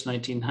 1st,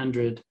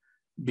 1900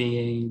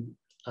 being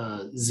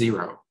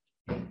 0.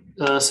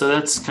 So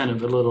that's kind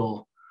of a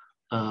little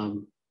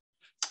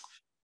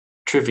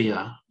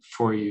trivia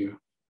for you.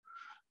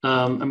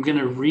 I'm going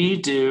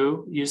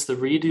to use the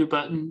redo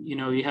button. You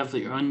know, you have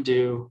your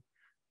undo.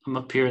 I'm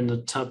up here in the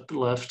top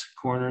left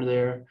corner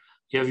there.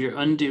 You have your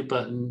undo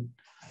button,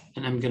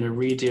 and I'm going to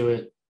redo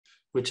it,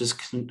 which is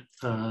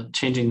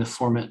changing the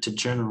format to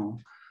general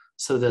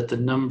so that the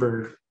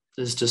number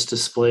is just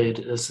displayed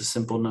as a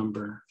simple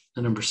number,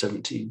 the number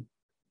 17.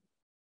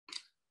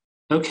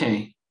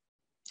 Okay,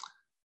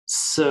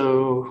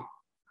 so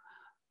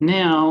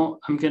now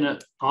I'm going to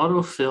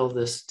autofill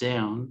this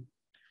down.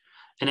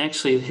 And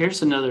actually,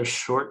 here's another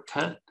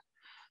shortcut.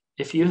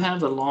 If you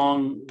have a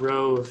long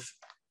row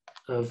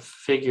of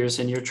figures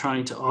and you're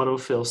trying to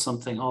autofill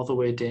something all the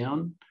way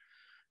down,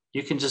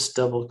 you can just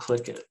double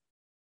click it.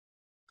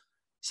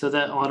 So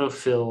that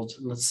autofilled,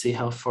 let's see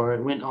how far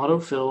it went,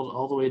 autofilled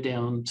all the way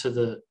down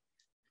to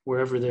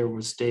wherever there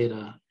was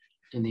data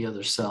in the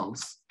other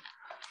cells.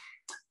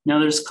 Now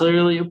there's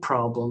clearly a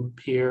problem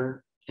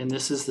here, and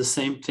this is the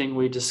same thing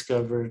we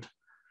discovered.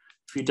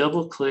 If you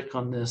double click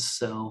on this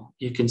cell,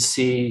 you can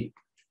see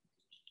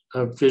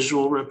a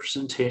visual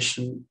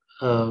representation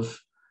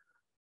of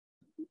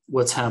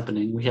what's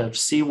happening. We have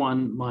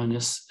C1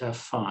 minus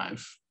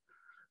F5.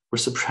 We're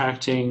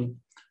subtracting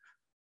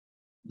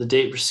the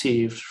date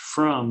received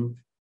from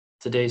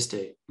today's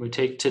date. We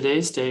take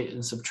today's date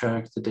and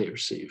subtract the date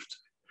received.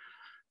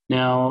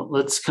 Now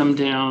let's come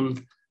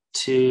down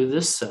to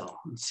this cell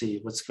and see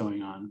what's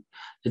going on.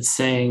 It's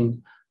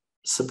saying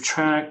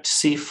subtract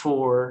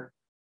C4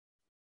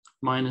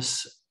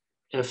 minus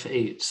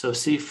F8. So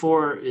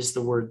C4 is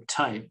the word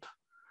type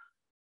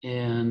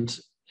and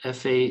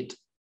F8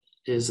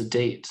 is a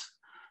date.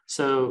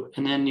 So,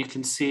 and then you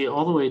can see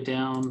all the way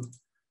down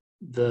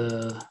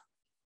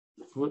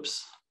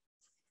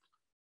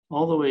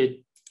all the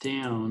way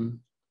down,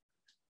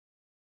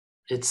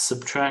 it's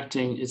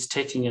subtracting, it's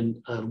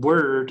taking a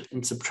word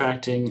and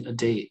subtracting a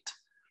date,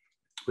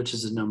 which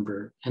is a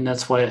number. And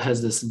that's why it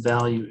has this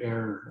value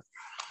error.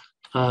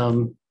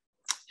 And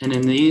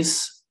in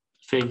these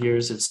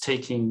figures, it's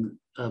taking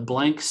a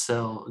blank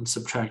cell and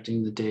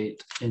subtracting the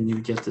date, and you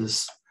get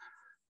this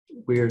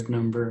weird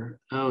number.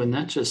 Oh, and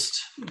that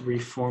just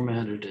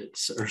reformatted it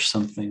or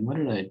something. What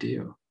did I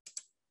do?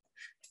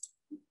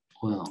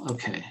 Well,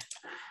 okay.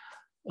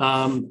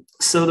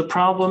 So the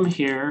problem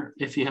here,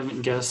 if you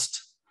haven't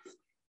guessed,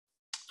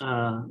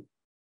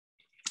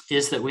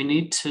 is that we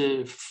need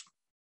to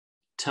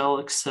tell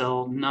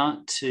Excel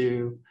not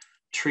to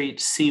treat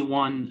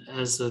C1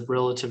 as a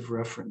relative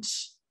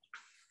reference.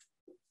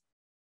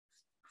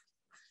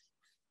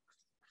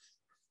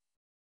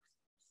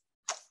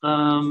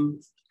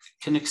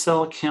 Can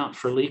Excel account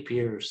for leap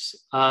years?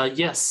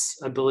 Yes,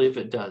 I believe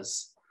it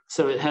does.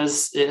 So it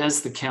has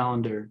the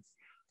calendar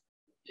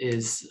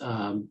is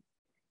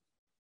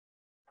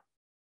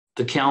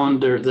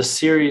the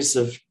series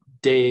of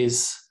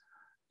days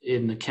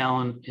in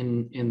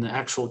the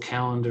actual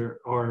calendar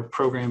are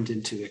programmed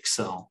into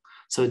Excel.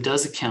 So it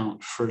does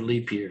account for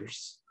leap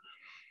years.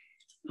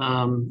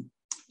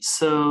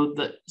 So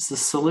the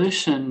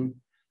solution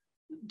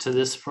to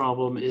this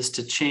problem is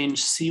to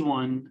change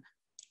C1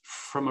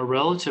 from a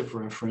relative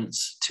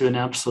reference to an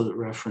absolute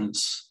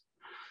reference.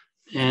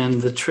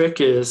 And the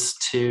trick is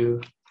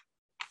to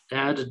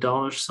add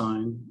a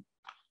 $sign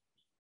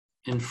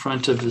in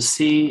front of the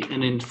C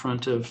and in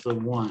front of the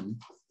 1.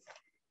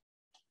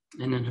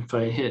 And then if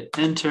I hit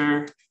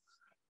enter,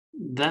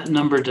 that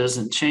number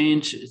doesn't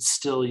change. It's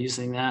still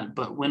using that.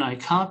 But when I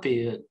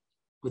copy it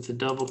with a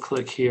double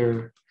click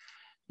here,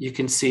 you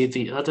can see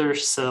the other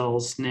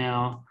cells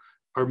now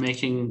are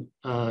making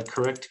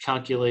correct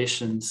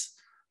calculations,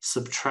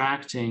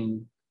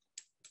 subtracting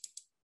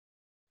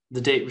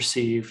the date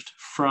received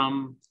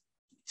from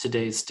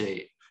today's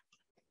date.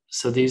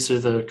 So these are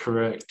the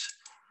correct,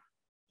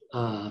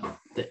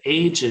 the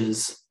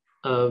ages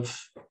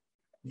of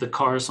the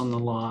cars on the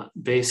lot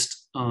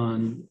based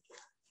on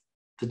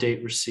the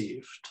date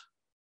received,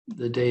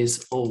 the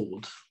days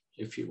old,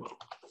 if you will.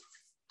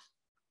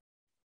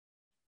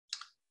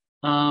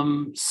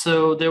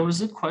 So there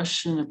was a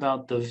question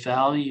about the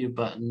value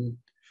button,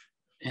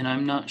 and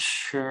I'm not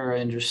sure I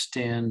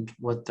understand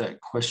what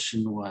that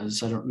question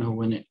was. I don't know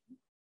when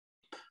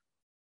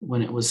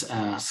it was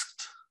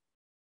asked.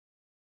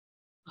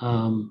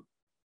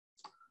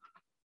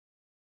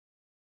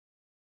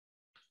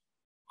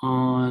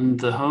 On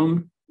the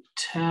home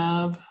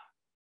tab,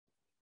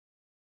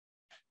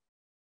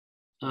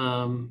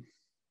 I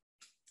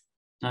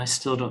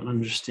still don't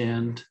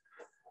understand.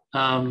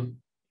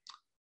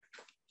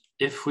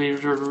 If we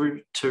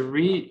were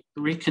to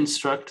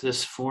reconstruct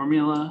this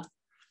formula,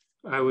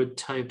 I would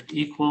type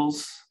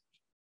equals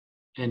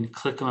and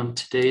click on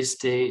today's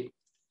date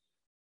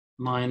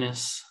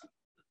minus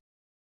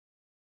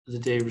the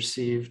day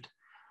received.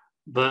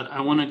 But I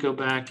want to go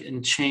back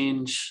and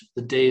change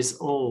the days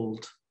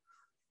old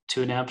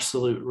to an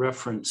absolute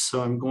reference.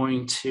 So I'm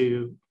going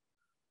to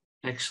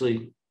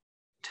actually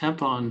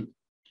tap on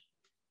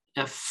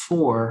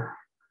F4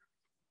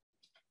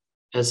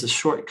 as a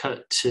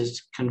shortcut to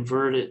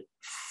convert it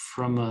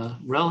from a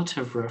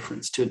relative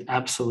reference to an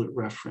absolute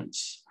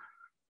reference.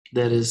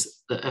 That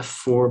is the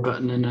F4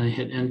 button, and I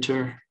hit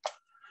enter.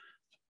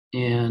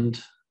 And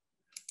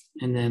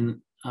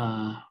then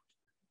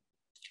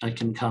I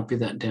can copy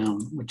that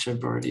down, which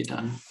I've already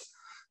done.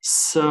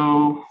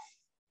 So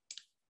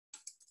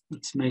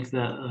let's make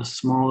that a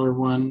smaller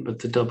one, but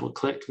the double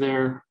click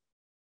there.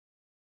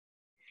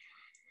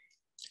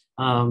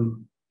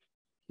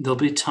 There'll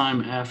be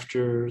time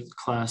after the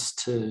class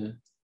to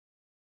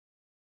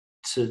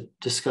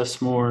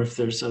discuss more if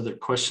there's other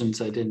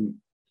questions I didn't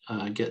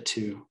get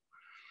to.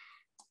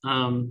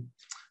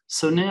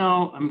 So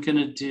now I'm going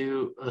to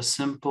do a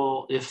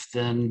simple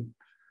if-then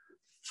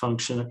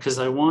function because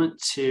I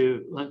want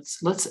to,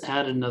 let's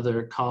add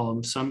another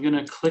column. So I'm going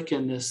to click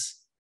in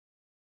this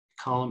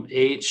column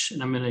H,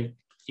 and I'm going to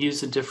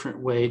use a different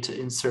way to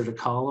insert a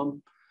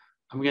column.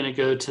 I'm going to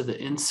go to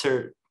the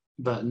insert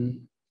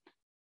button,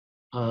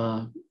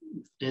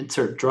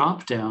 insert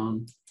drop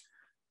down,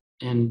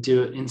 and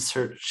do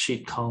insert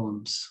sheet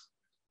columns.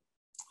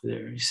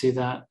 There, you see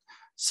that?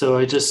 So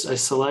I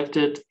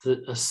selected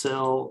a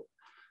cell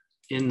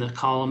in the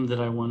column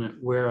that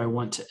where I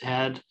want to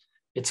add.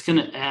 It's going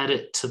to add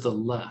it to the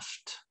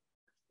left,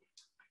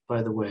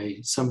 by the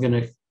way. So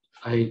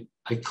I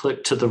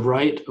click to the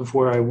right of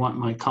where I want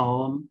my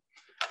column,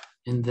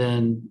 and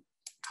then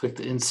click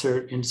the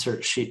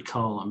insert sheet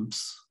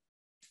columns.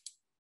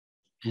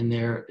 And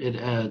there it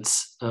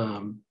adds,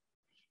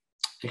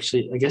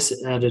 actually, I guess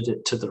it added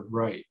it to the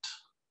right.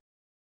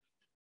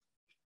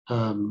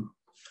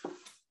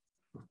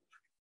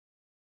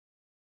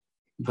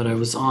 But I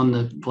was on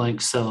the blank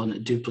cell and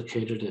it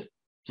duplicated it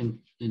and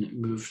it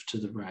moved to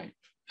the right.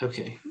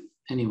 Okay,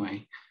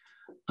 anyway.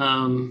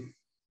 So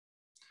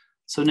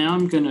now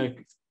I'm gonna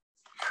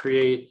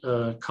create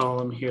a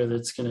column here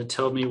that's gonna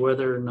tell me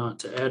whether or not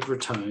to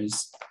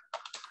advertise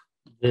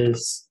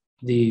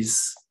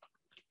these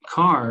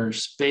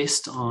cars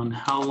based on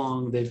how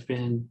long they've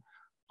been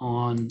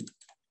on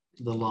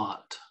the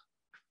lot.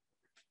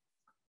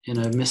 And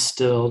I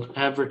misspelled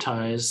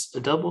advertise. A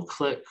double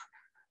click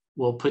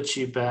will put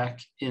you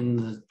back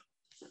in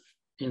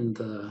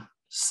the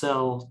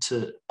cell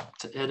to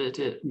edit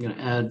it. I'm going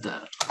to add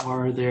that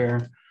R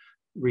there,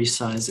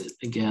 resize it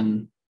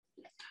again.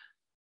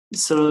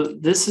 So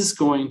this is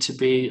going to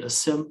be a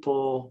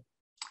simple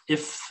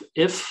if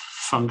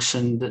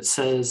function that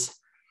says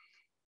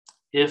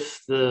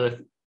if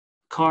the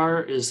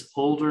car is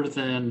older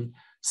than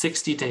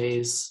 60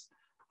 days,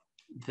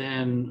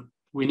 then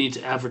we need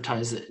to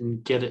advertise it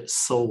and get it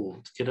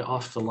sold, get it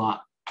off the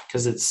lot,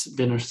 because it's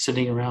been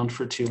sitting around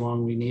for too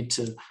long. We need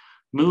to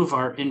move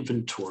our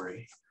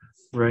inventory,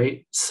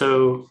 right?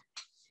 So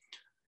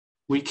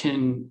we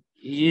can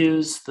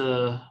use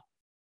the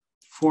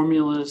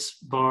formulas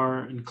bar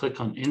and click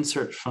on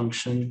insert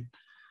function.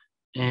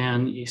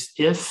 And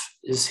if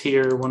is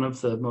here one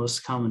of the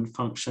most common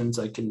functions.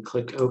 I can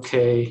click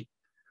OK,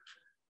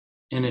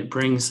 and it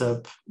brings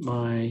up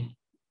my,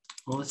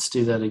 well, let's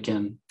do that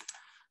again.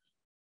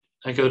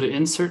 I go to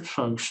insert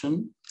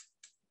function,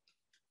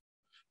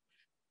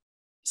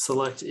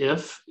 select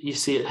if. You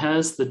see it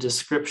has the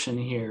description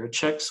here. It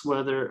checks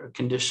whether a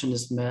condition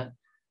is met,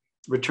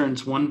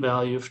 returns one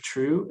value of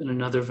true and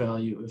another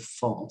value of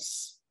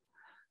false.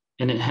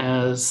 And it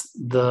has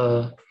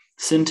the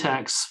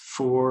syntax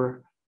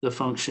for the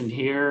function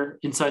here.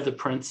 Inside the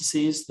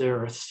parentheses,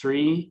 there are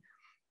three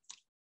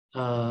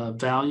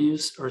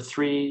values, or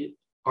three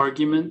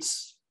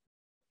arguments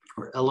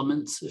or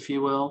elements, if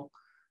you will,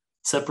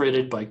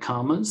 separated by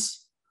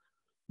commas.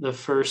 The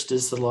first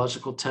is the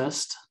logical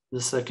test.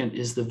 The second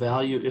is the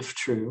value if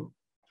true.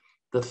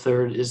 The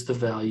third is the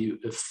value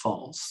if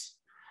false.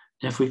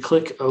 And if we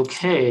click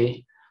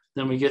OK,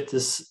 then we get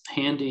this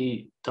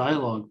handy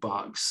dialog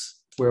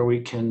box where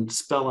we can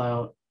spell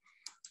out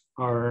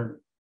our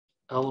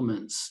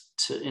elements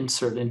to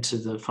insert into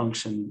the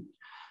function,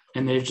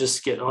 and they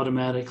just get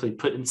automatically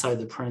put inside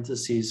the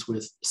parentheses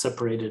with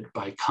separated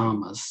by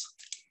commas.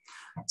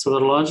 So the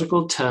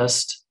logical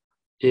test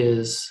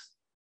is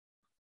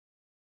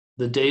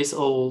the days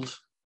old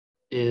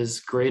is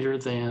greater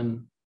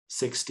than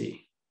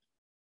 60.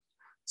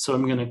 So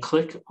I'm going to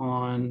click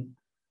on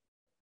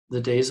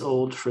the days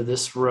old for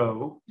this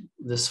row,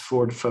 this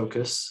Ford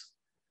Focus,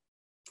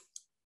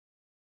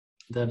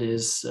 that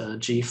is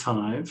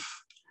G5.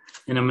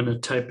 And I'm going to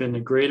type in a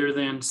greater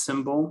than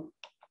symbol.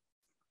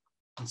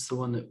 It's the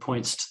one that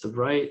points to the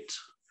right,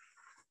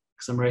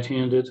 because I'm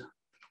right-handed.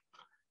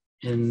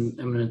 And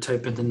I'm going to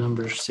type in the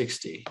number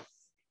 60.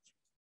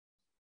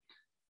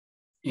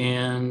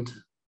 And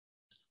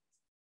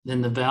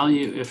then the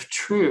value, if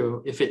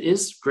true, if it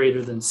is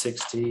greater than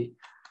 60,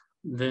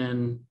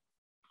 then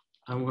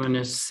I'm going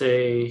to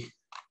say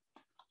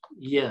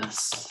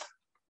yes,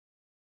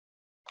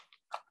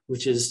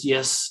 which is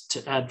yes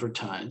to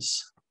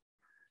advertise,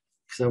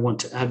 because I want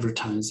to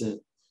advertise it.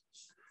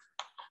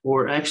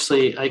 Or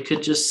actually, I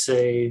could just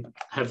say,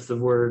 have the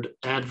word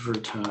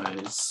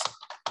advertise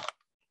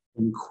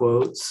in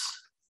quotes.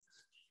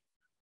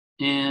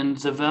 And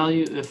the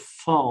value if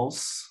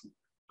false,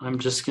 I'm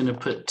just going to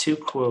put two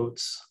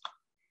quotes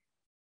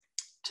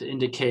to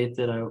indicate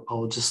that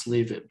I'll just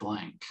leave it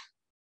blank.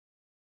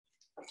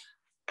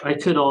 I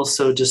could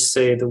also just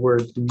say the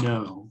word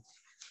no,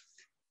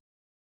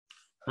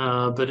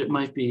 but it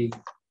might be,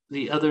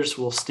 the others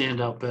will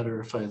stand out better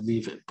if I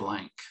leave it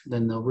blank.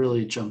 Then they'll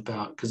really jump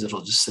out because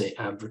it'll just say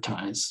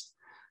advertise.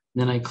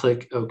 Then I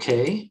click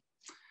OK.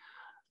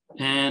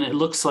 And it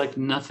looks like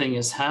nothing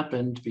has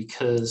happened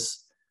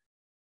because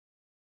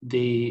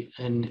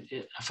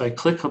if I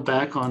click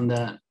back on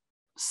that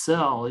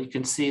cell, you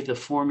can see the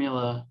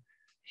formula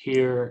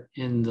here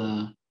in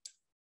the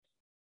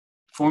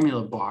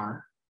formula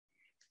bar.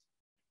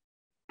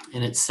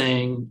 And it's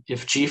saying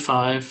if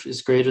G5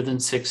 is greater than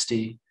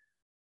 60,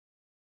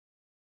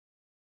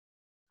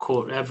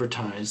 quote,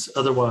 advertise,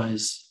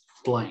 otherwise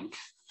blank.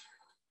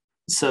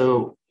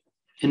 So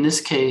in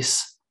this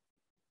case,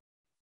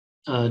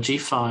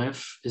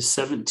 G5 is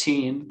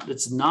 17.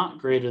 It's not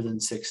greater than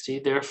 60.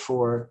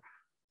 Therefore,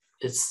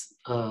 it's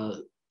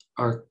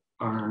our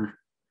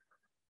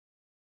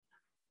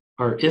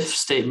if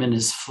statement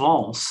is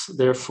false.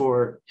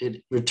 Therefore,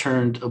 it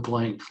returned a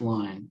blank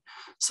line.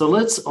 So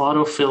let's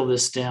autofill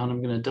this down.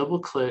 I'm going to double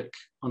click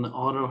on the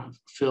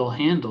autofill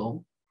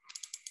handle.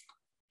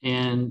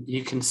 And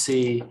you can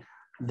see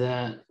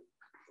that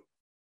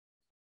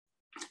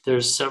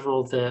there's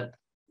several that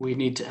we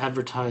need to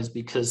advertise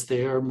because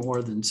they are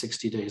more than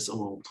 60 days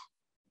old.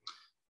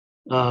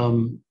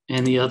 And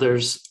the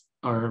others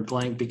are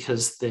blank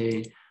because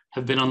they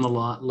have been on the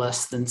lot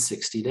less than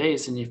 60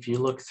 days. And if you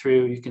look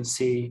through, you can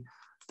see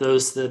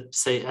those that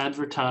say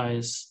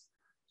advertise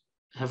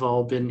have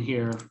all been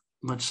here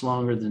much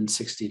longer than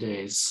 60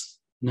 days,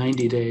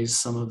 90 days,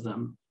 some of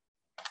them,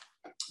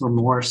 or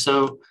more.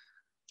 So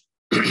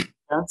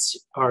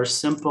that's our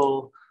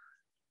simple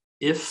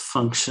if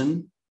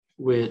function,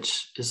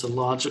 which is a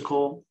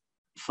logical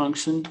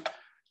function.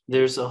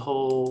 There's a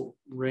whole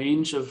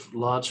range of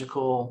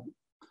logical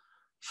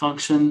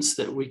functions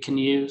that we can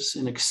use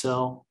in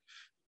Excel.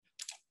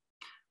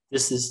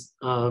 This is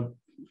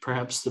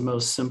perhaps the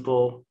most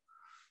simple.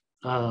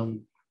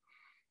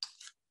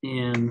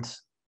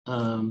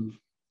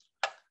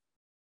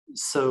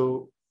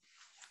 So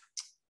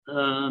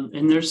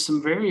And there's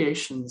some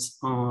variations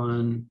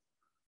on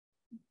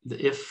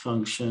the if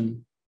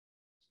function,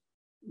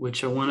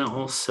 which I want to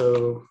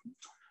also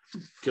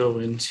go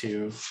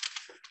into.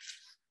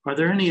 Are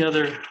there any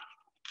other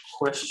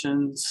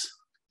questions?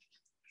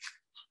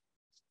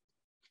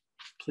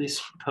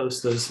 Please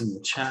post those in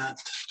the chat.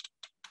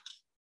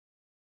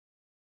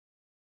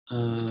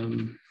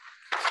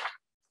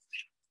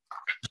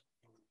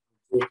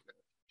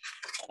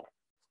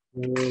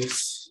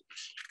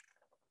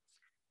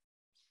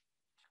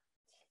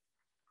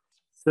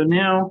 So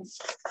now,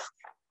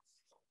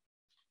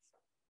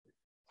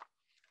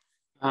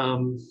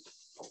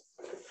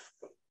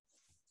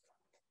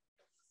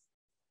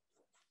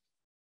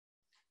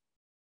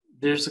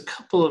 there's a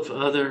couple of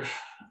other,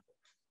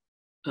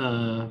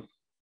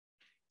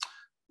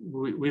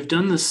 we've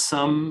done the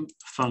sum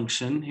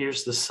function.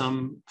 Here's the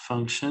sum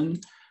function,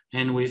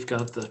 and we've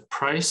got the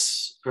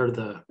price or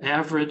the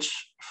average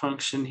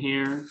function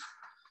here.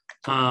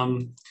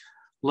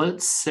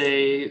 Let's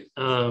say,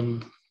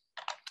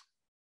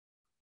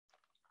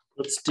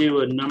 let's do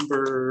a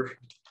number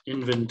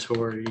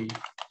inventory.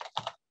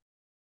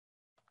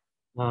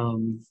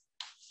 And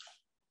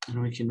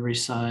we can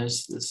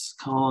resize this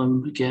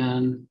column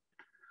again.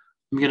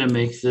 I'm going to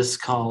make this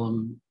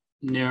column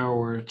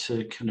narrower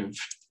to kind of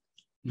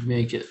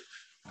make it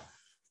a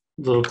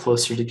little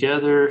closer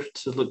together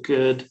to look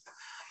good.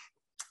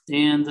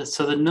 And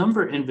so the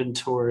number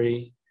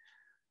inventory,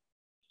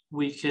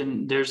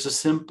 there's a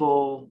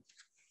simple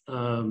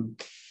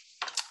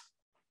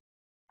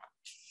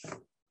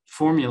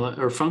formula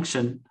or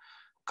function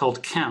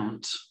called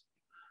count,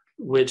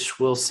 which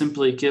will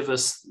simply give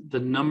us the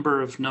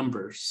number of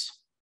numbers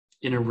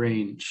in a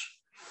range.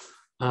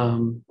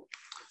 And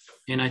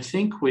I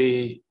think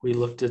we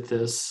looked at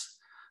this,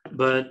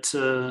 but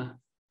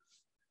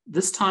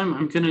this time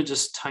I'm going to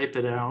just type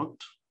it out.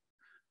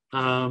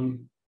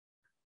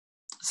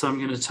 So I'm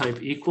going to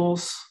type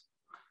equals,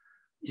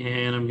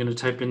 and I'm going to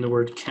type in the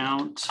word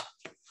count.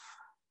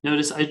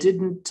 Notice I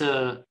didn't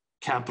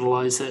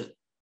capitalize it,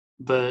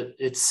 but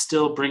it's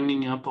still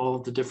bringing up all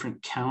the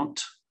different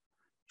count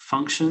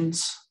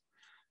functions.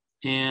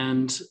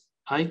 And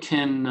I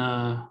can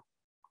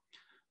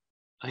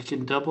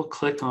double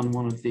click on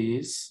one of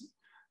these,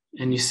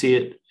 and you see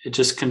it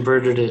just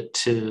converted it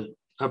to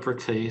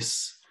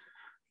uppercase.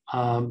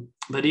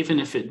 But even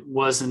if it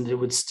wasn't, it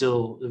would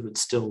still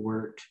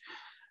work.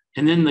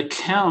 And then the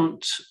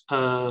count,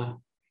 I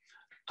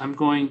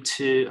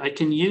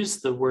can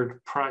use the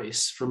word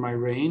price for my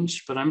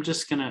range, but I'm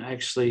just going to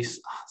actually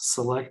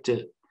select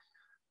it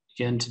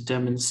again to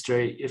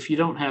demonstrate. If you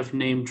don't have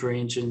named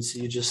ranges,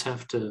 you just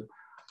have to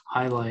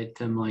highlight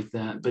them like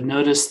that. But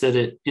notice that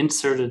it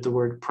inserted the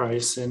word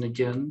price in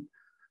again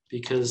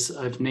because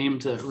I've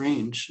named that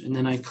range, and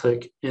then I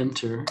click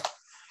enter.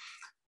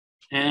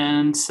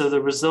 And so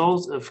the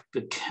result of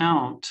the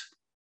count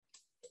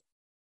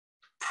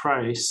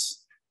price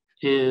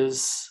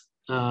is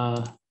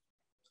the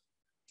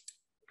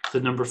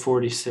number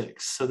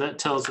 46. So that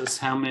tells us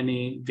how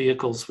many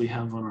vehicles we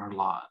have on our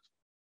lot.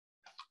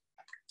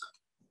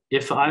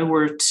 If I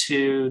were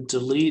to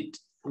delete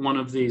one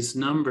of these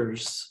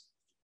numbers,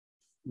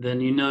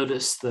 then you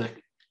notice the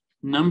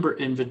number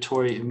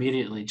inventory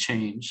immediately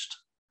changed,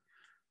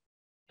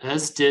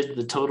 as did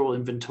the total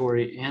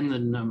inventory and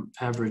the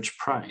average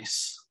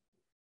price.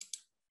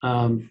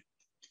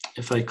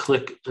 If I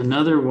click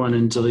another one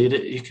and delete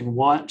it, you can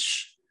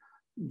watch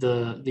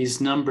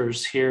these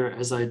numbers here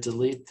as I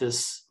delete the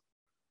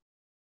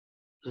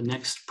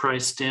next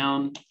price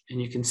down, and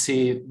you can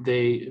see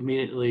they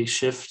immediately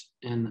shift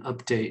and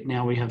update.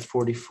 Now we have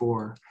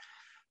 44.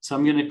 So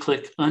I'm going to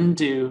click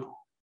undo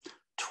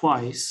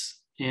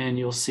twice, and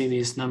you'll see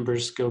these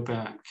numbers go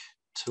back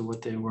to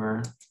what they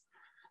were.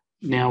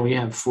 Now we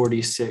have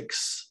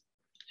 46,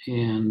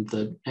 and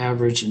the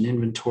average and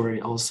inventory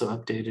also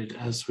updated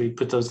as we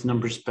put those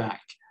numbers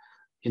back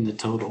in the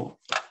total.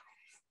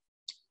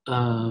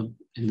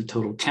 In the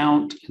total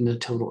count, in the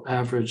total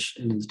average,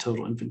 and in the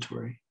total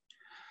inventory.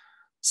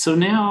 So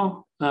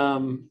now,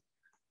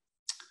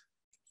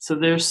 so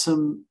there's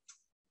some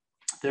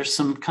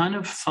kind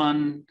of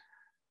fun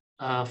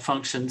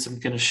functions I'm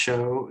going to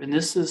show, and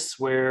this is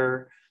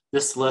where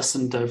this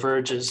lesson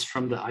diverges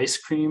from the ice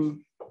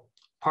cream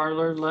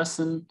parlor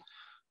lesson.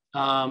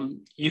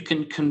 You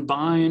can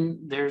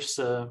combine. There's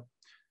a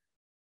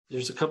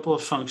couple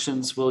of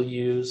functions we'll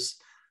use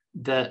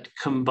that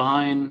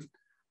combine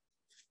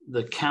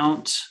the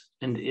count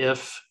and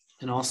if,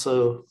 and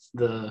also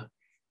the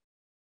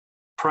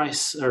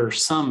price or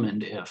sum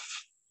and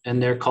if,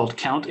 and they're called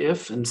count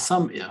if and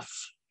sum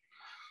if.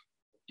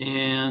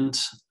 And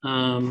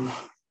let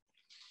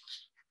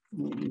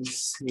me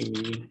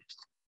see.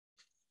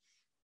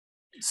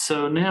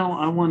 So now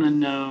I want to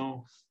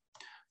know,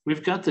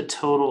 we've got the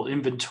total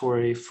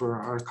inventory for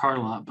our car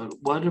lot, but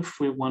what if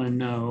we want to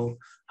know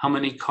how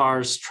many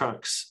cars,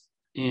 trucks,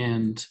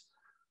 and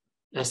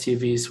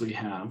SUVs we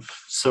have?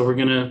 So we're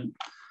going to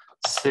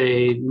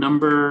say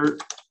number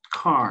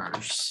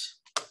cars,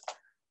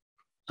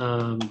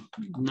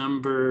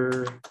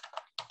 number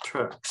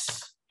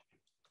trucks,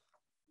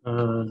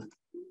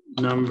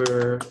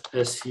 number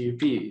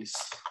SUVs.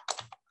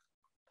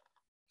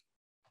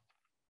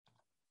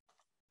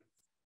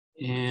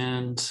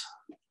 And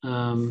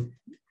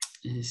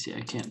you see,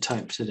 I can't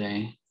type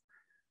today.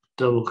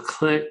 Double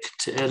click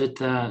to edit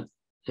that,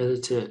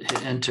 edit it,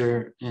 hit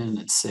enter, and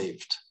it's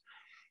saved.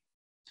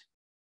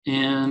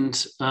 And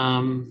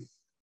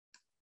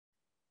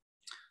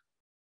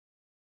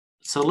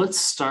so let's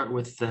start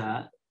with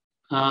that.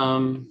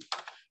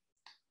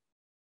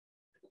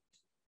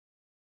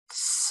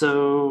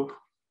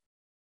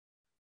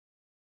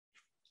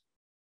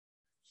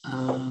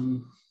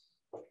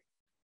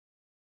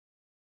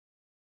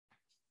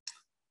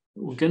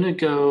 We're going to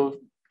go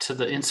to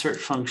the insert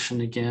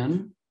function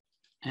again.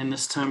 And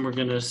this time we're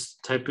going to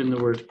type in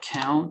the word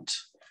count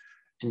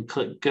and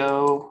click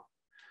go.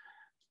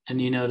 And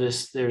you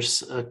notice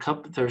there's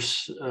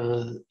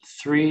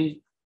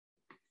three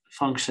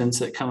functions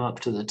that come up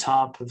to the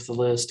top of the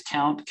list: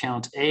 count,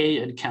 count A,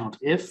 and count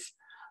if.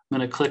 I'm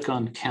going to click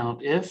on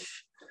count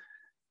if,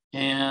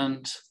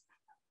 and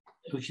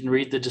we can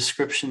read the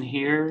description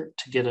here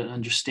to get an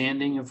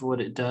understanding of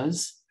what it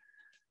does.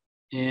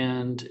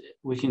 And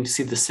we can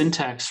see the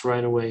syntax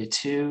right away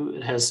too.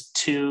 It has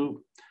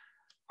two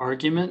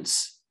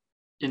arguments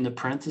in the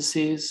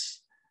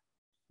parentheses: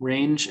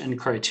 range and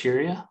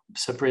criteria,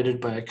 separated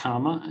by a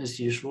comma as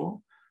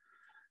usual.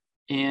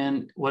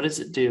 And what does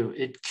it do?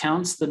 It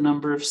counts the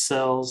number of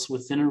cells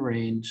within a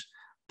range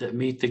that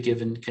meet the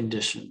given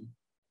condition.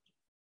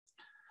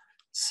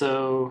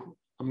 So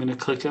I'm going to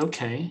click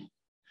OK.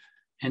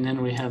 And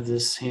then we have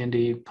this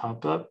handy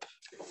pop-up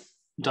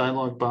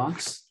dialog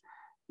box.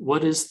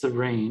 What is the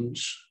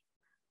range?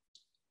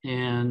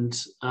 And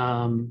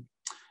in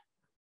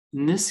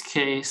this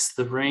case,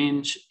 the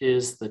range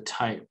is the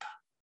type.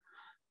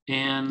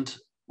 And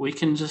we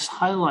can just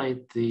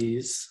highlight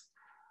these,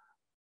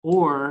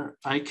 or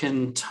I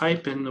can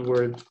type in the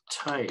word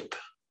type.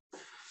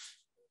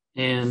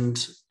 And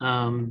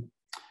then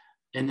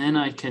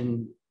I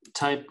can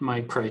type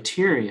my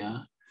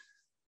criteria.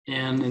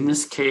 And in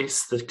this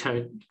case,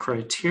 the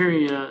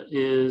criteria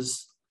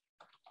is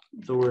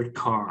the word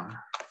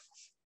car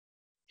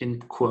in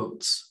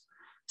quotes.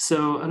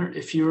 So I don't,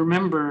 if you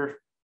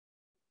remember,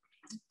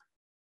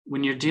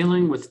 when you're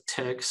dealing with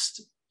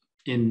text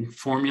in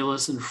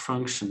formulas and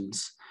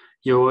functions,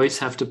 you always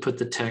have to put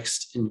the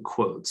text in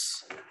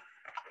quotes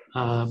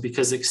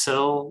because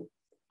Excel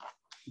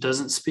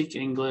doesn't speak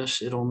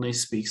English, it only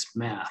speaks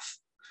math.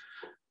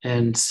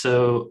 And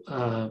so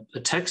a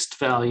text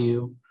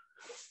value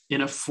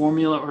in a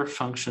formula or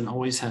function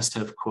always has to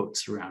have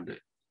quotes around it.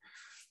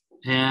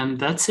 And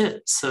that's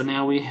it. So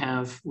now we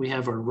have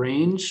our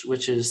range,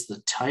 which is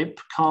the type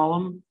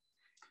column,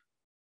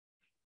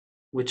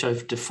 which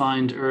I've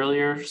defined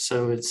earlier.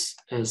 So it's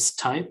as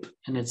type,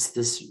 and it's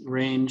this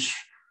range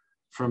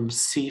from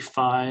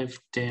C5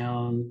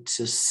 down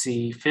to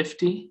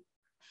C50.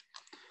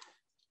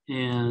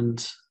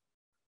 And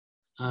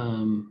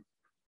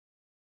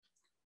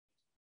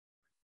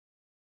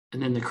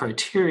then the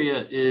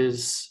criteria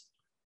is,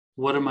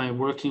 what am I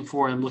looking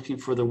for? I'm looking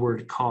for the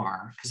word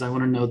car because I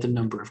want to know the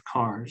number of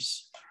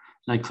cars.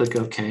 And I click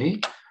OK,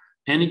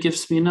 and it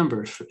gives me a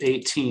number for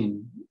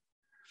 18.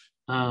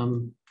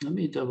 Let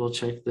me double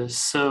check this.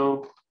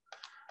 So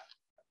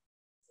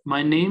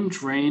my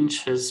named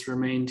range has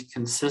remained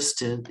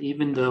consistent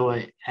even though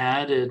I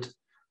added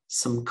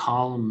some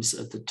columns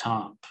at the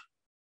top.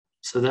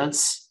 So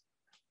that's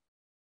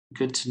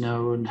good to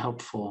know and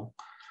helpful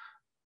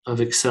of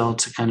Excel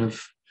to kind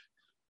of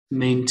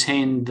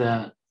maintain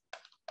that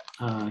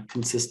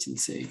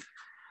consistency.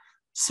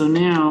 So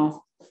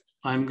now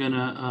I'm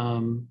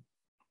gonna,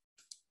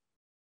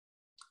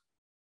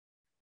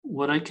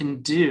 what I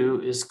can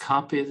do is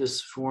copy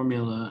this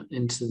formula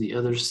into the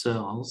other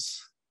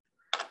cells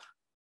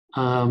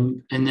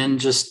and then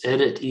just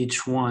edit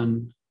each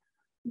one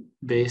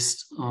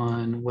based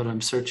on what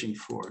I'm searching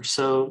for.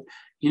 So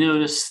you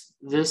notice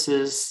this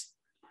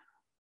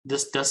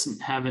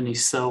doesn't have any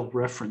cell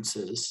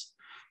references.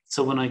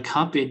 So when I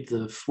copied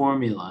the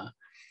formula,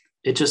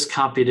 it just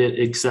copied it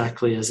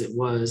exactly as it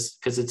was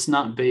because it's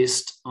not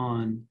based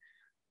on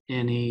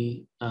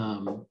any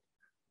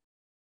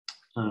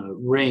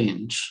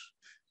range.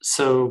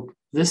 So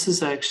this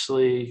is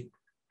actually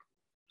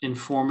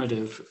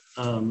informative.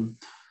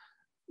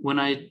 When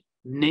I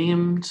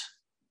named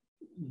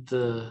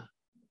the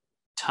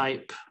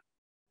type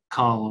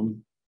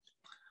column,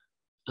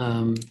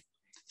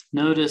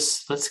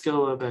 notice, let's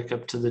go back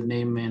up to the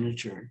name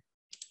manager.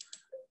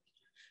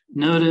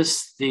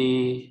 Notice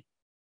the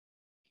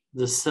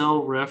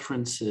cell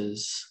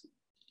references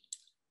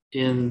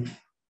in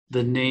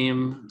the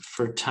name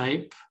for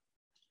type.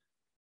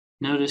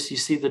 Notice you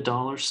see the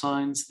dollar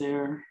signs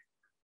there.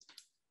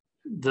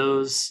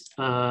 Those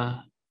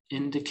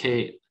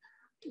indicate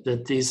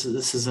that this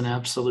is an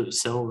absolute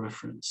cell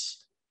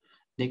reference.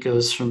 It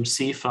goes from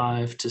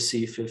C5 to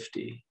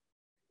C50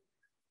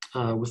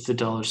 with the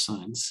dollar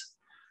signs.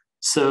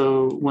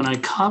 So when I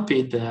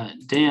copied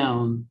that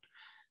down,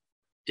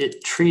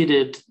 it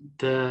treated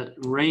the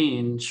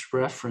range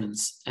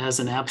reference as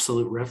an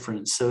absolute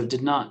reference. So it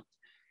did not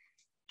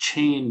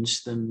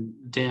change them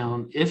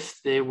down.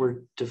 If they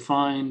were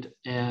defined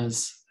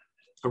as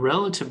a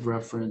relative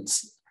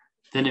reference,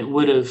 then it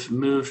would have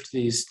moved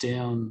these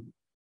down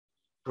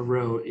a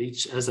row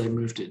each as I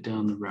moved it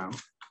down the row.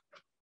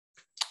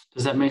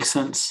 Does that make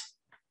sense?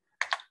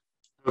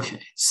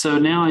 Okay, so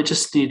now I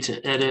just need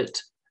to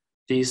edit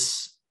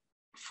these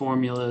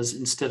formulas.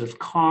 Instead of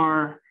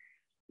car,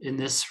 in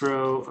this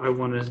row, I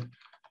want to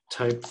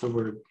type the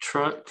word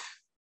truck,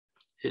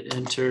 hit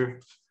enter,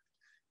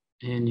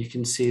 and you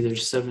can see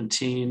there's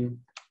 17.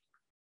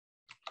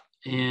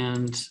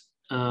 And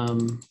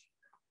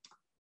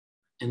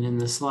in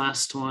this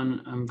last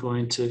one, I'm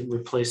going to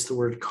replace the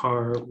word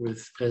car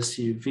with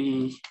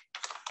SUV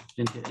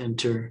and hit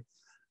enter.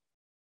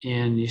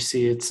 And you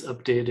see it's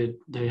updated.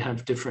 They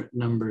have different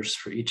numbers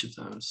for each of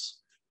those.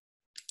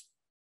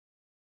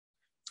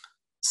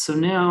 So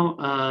now,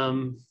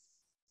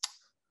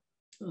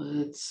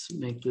 let's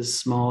make this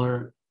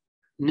smaller.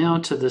 Now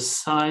to the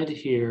side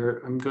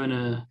here, I'm going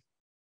to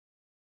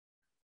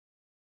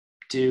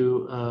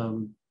do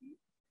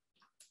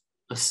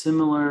a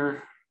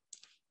similar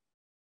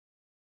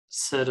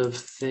set of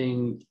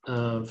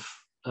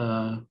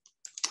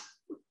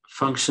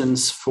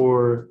functions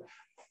for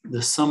the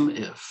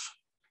SUMIF.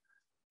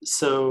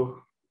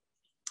 So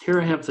here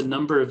I have the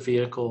number of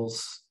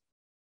vehicles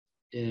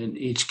in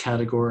each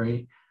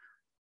category.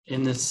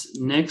 In this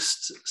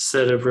next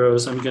set of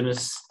rows, I'm going to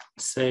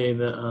say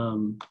the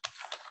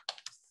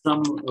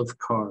sum of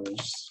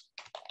cars,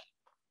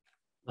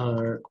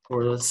 or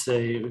let's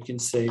say we can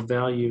say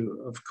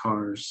value of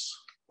cars.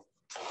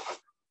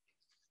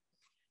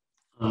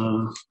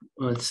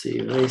 Let's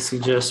see, I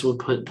suggest we'll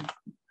put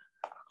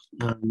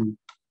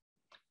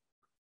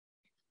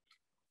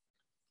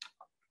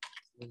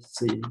let's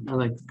see, I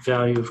like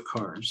value of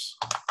cars.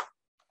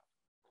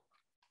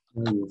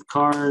 Value of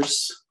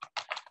cars,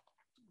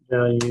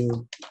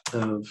 value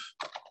of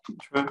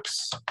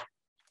trucks,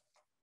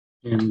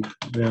 and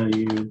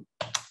value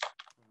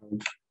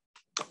of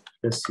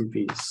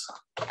SUVs.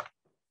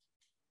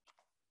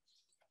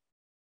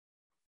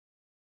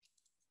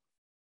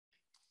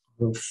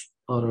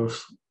 Auto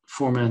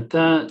format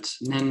that,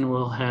 and then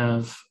we'll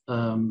have,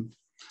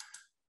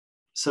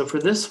 so for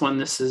this one,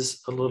 this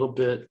is a little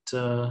bit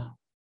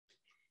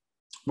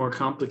more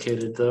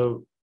complicated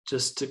though.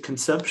 Just to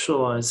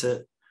conceptualize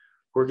it,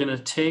 we're going to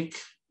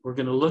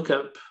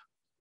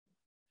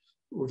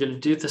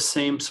do the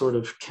same sort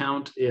of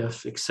count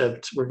if,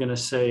 except we're going to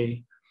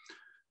say,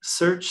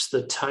 search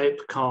the type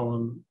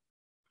column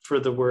for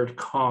the word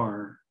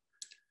car.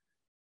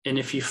 And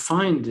if you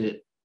find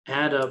it,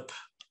 add up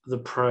the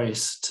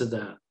price to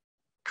that.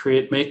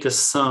 Make a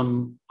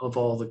sum of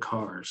all the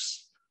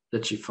cars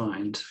that you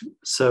find.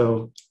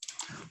 So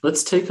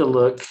let's take a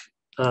look.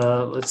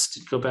 Let's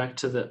go back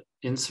to the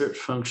insert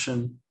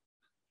function.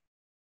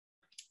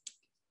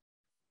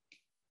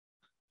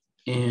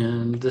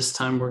 And this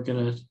time we're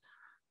going to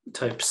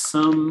type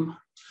sum,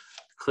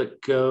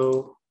 click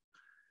go,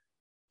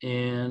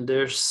 and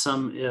there's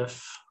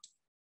SUMIF.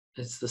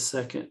 It's the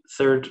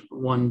third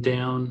one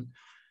down.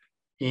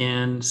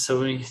 And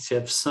so we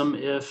have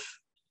SUMIF.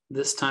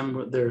 This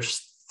time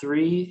there's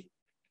 3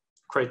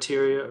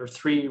 criteria or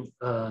 3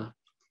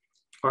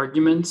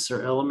 arguments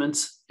or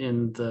elements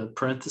in the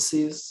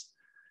parentheses.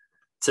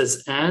 It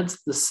says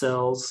adds the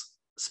cells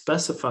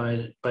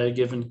specified by a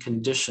given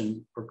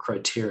condition or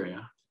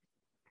criteria.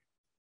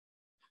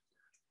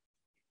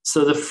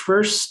 So the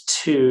first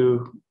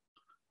 2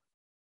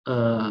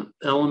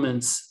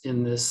 elements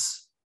in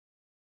this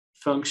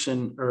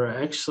function are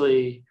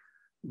actually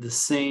the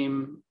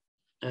same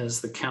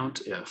as the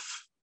COUNTIF.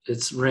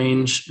 It's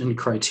range and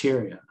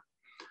criteria.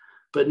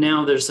 But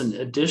now there's an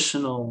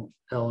additional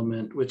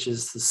element, which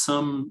is the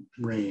sum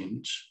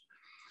range.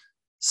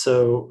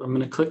 So I'm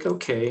going to click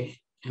OK,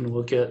 and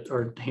we'll get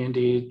our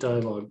handy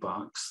dialog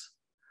box.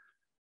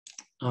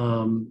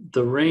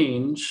 The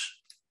range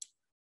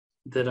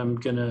that I'm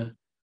going to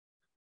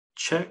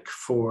check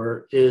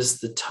for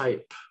is the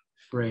type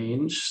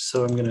range.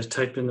 So I'm going to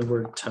type in the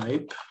word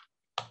type.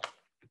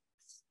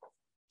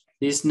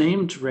 These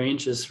named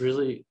ranges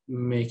really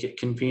make it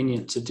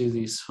convenient to do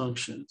these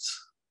functions.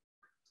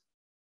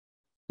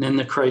 Then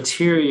the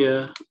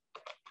criteria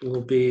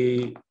will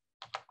be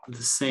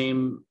the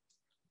same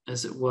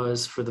as it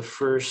was for the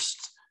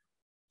first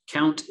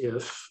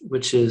COUNTIF,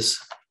 which is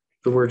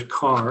the word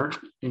car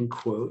in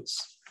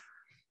quotes.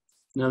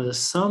 Now the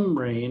sum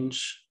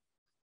range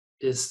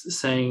is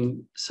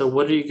saying, so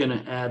what are you going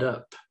to add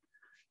up?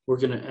 We're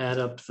going to add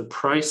up the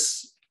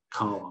price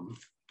column.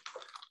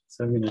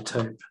 So I'm going to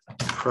type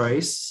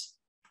price.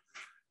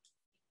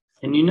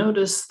 And you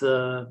notice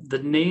the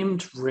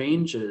named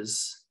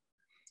ranges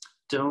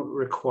don't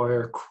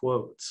require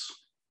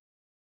quotes.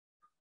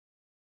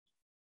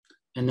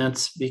 And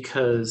that's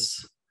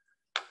because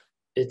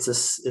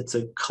it's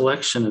a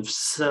collection of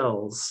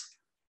cells.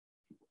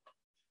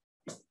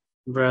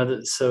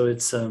 So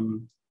it's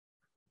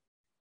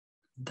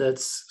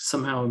that's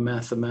somehow a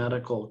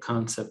mathematical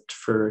concept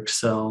for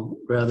Excel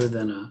rather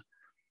than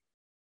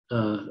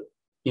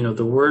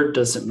the word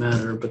doesn't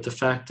matter, but the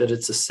fact that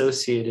it's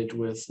associated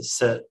with a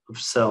set of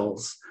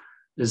cells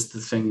is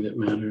the thing that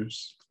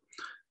matters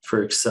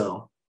for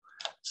Excel.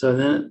 So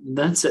then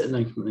that's it. And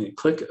I'm going to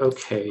click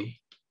OK.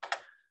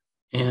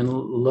 And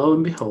lo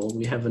and behold,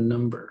 we have a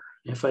number.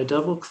 If I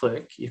double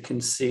click, you can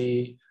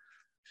see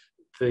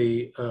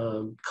the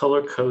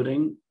color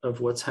coding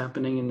of what's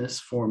happening in this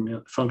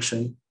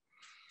function.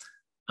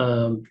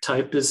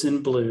 Type is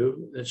in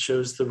blue. It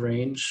shows the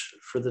range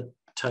for the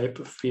type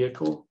of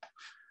vehicle.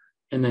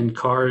 And then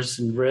cars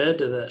in red,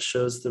 that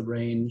shows the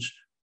range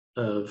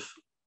of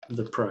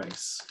the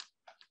price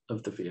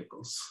of the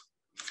vehicles.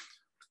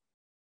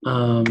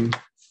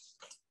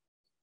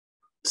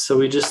 So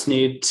we just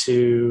need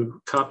to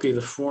copy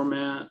the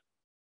format. I'm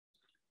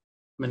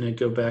going to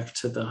go back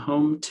to the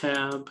Home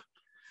tab.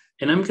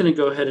 And I'm going to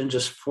go ahead and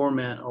just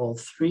format all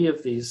three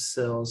of these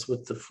cells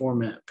with the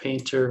Format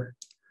Painter.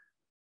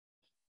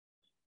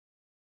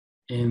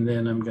 And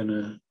then I'm going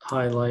to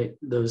highlight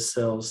those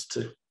cells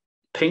to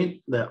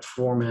paint that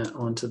format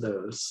onto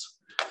those.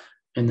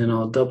 And then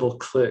I'll double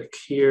click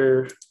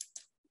here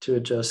to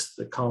adjust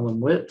the column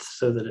width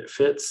so that it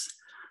fits.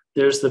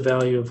 There's the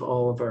value of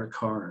all of our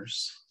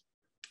cars.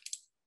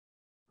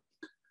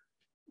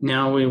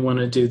 Now we want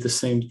to do the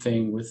same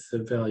thing with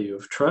the value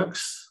of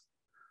trucks.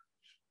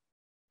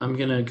 I'm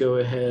going to go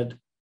ahead,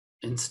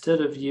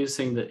 instead of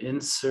using the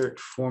insert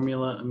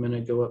formula, I'm going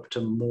to go up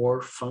to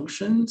more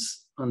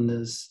functions on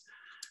this.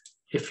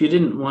 If you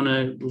didn't want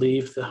to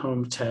leave the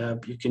Home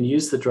tab, you can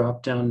use the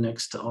drop down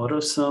next to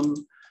AutoSum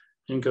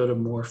and go to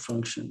more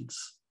functions.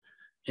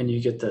 And you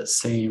get that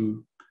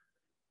same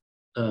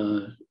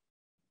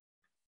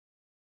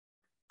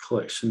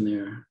collection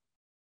there.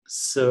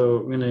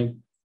 So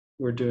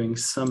we're doing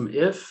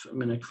SUMIF. I'm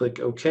going to click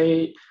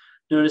OK.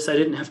 Notice I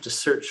didn't have to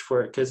search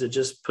for it because it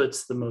just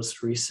puts the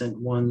most recent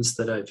ones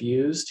that I've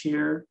used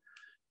here.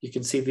 You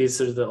can see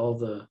these are all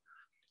the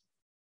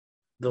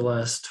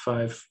last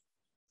 5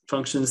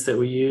 functions that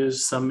we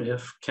use: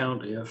 SUMIF,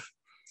 COUNTIF,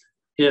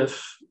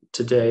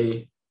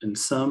 today, and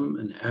sum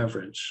and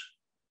average.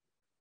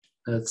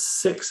 That's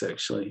 6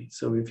 actually.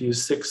 So we've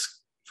used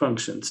 6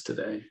 functions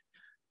today.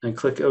 I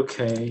click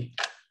OK,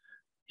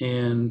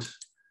 and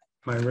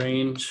my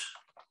range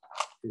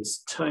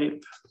is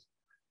type.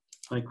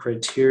 My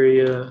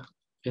criteria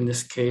in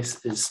this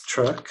case is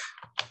truck,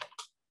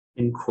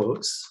 in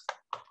quotes.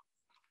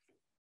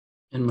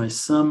 And my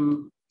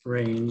sum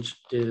range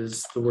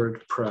is the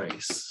word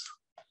price.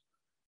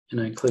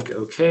 And I click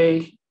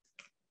OK,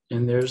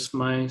 and there's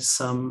my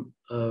sum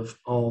of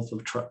all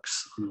the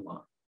trucks on the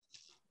lot.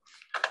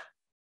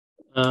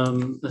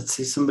 Let's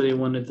see, somebody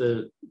wanted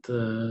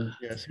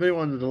Yeah, somebody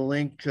wanted the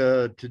link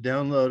to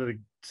download it,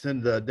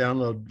 send the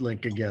download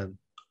link again.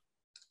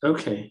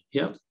 Okay,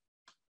 yep.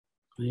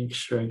 Make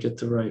sure I get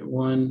the right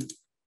one.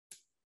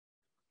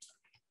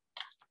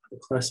 The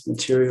class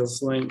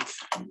materials link.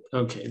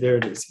 Okay, there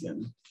it is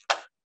again.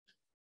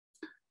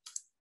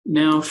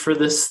 Now for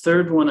this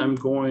third one, I'm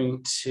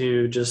going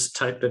to just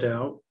type it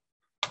out.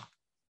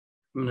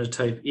 I'm going to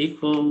type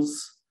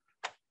equals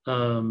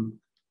SUMIF.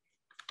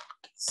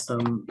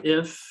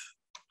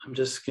 I'm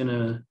just going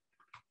to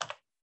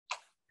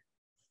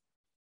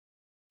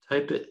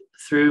type it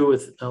through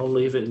with, I'll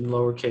leave it in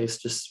lowercase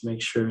just to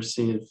make sure,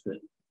 see if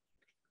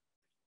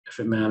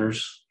it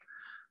matters.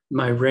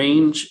 My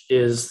range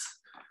is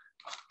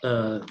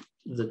the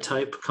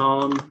type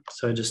column.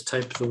 So I just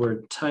type the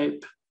word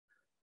type.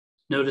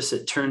 Notice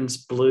it turns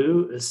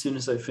blue as soon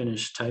as I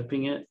finish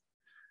typing it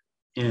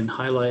and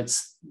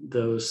highlights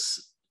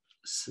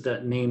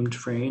that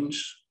named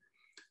range.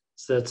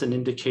 So that's an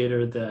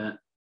indicator that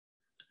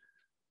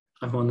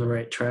I'm on the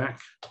right track.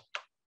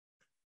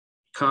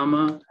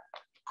 Comma,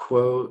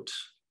 quote,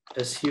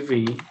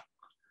 SUV,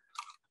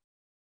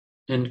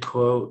 end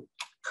quote,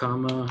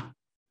 comma,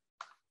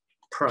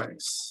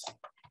 price.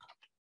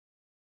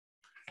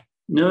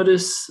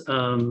 Notice,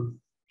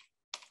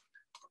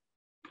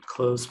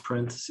 close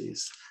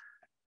parentheses.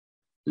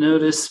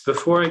 Notice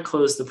before I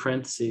close the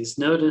parentheses,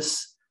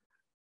 notice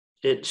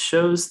it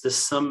shows the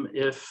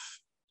SUMIF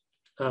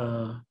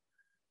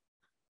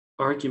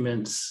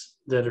arguments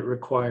that it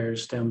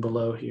requires down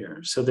below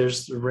here. So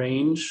there's the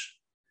range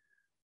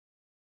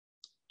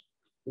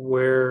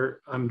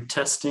where I'm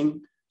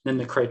testing, then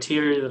the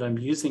criteria that I'm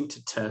using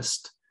to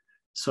test.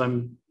 So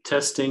I'm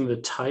testing the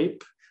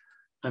type,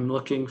 I'm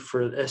looking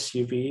for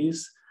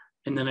SUVs,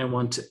 and then I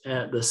want to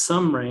add the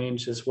sum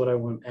range is what I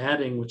want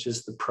adding, which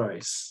is the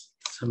price.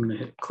 So I'm going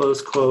to hit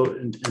close quote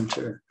and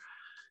enter.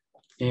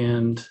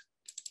 And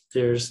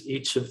there's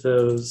each of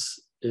those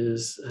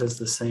has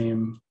the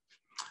same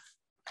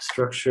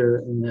structure,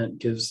 and that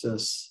gives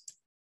us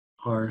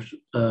our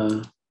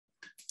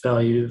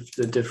value of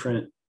the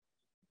different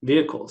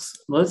vehicles.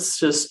 Let's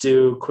just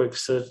do a quick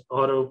set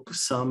auto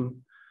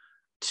sum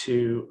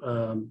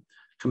to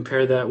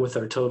compare that with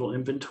our total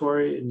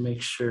inventory and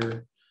make sure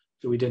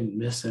that we didn't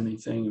miss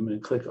anything. I'm going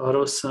to click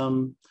auto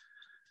sum.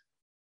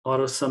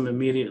 Auto sum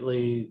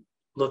immediately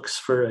looks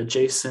for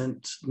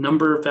adjacent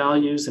number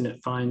values, and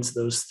it finds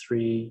those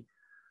 3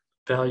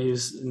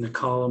 values in the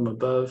column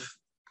above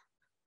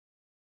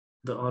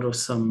the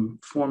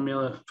AutoSum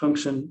formula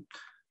function,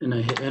 and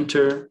I hit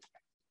enter.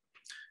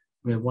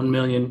 We have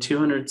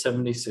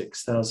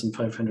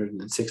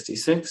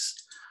 1,276,566,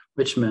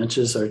 which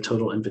matches our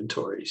total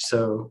inventory.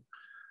 So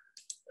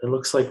it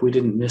looks like we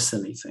didn't miss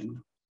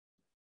anything.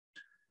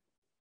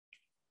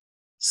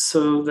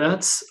 So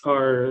that's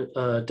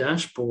our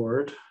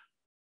dashboard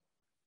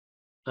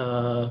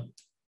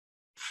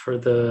for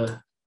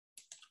the,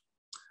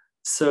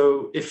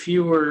 so if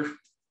you were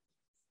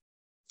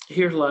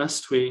here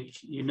last week,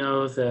 you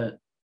know that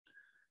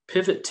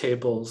pivot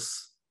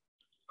tables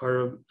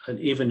are an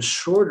even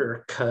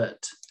shorter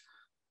cut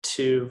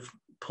to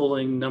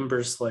pulling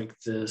numbers like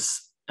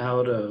this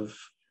out of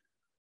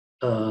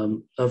a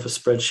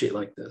spreadsheet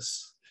like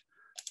this.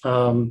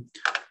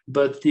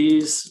 But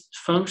these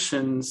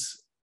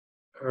functions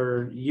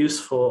are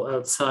useful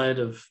outside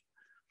of,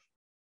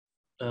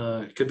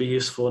 could be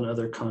useful in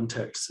other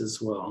contexts as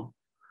well.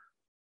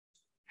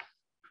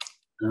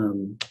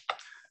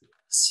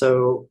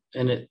 So,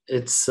 and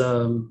it's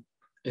some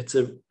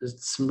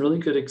really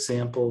good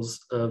examples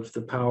of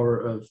the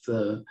power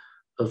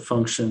of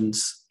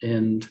functions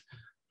and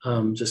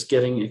just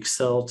getting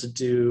Excel to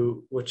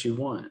do what you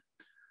want.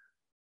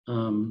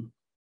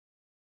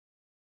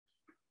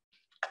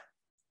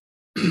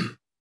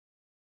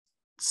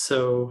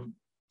 So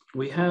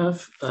we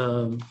have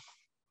about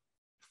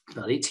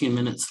 18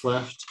 minutes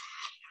left.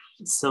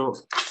 So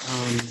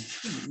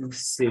let's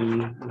see,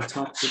 we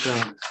talked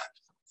about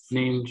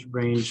named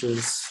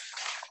ranges,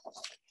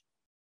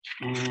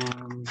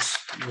 and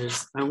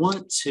I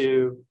want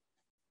to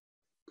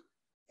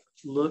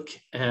look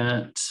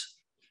at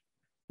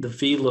the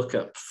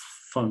VLOOKUP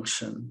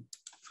function,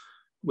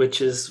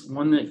 which is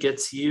one that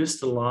gets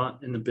used a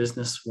lot in the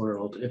business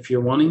world. If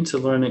you're wanting to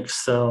learn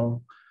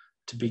Excel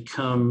to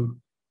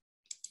become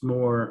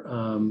more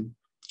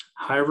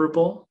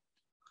hireable,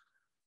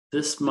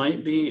 this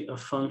might be a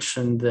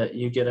function that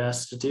you get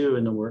asked to do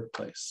in the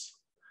workplace.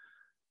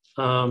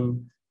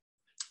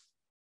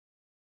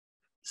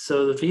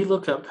 So the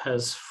VLOOKUP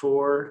has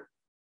 4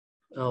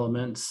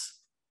 elements,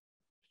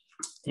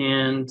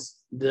 and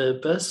the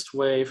best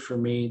way for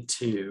me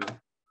to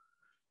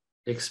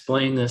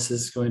explain this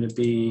is going to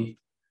be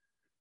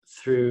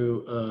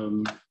through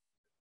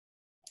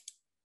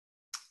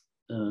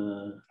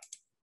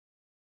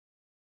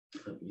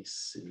let me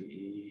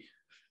see.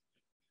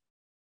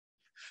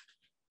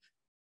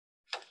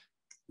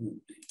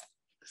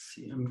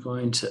 I'm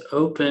going to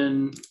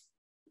open,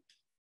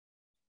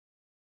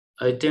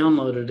 I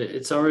downloaded it.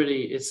 It's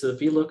a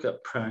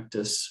VLOOKUP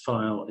practice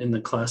file in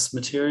the class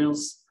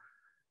materials.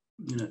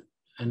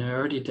 And I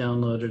already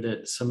downloaded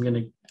it. So I'm going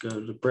to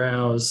go to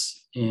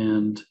browse,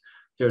 and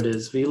there it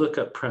is,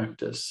 VLOOKUP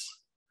practice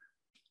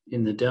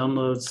in the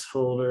downloads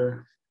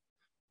folder.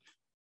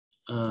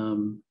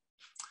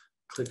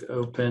 Click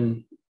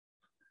open.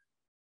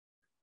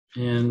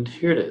 And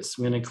here it is.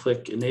 I'm going to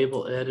click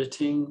enable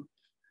editing.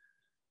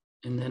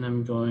 And then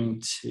I'm going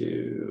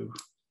to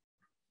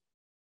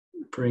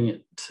bring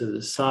it to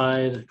the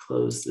side,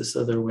 close this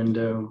other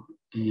window,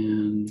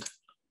 and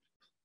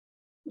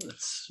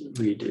let's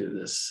redo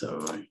this.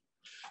 So I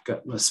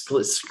got my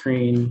split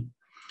screen.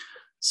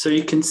 So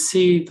you can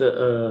see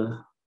the,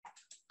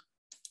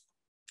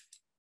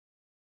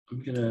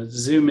 I'm gonna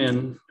zoom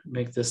in,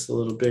 make this a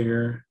little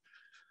bigger.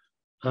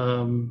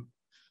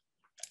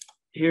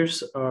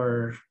 Here's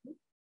our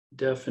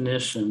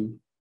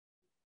definition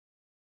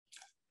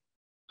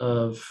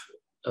of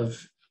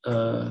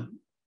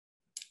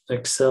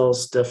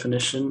Excel's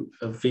definition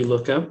of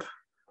VLOOKUP.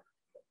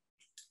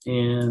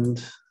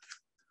 And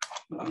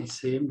let me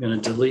see, I'm going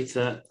to delete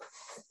that.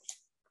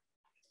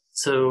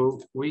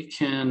 So we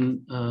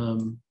can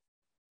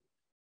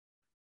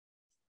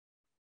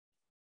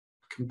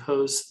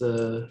compose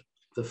the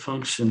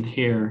function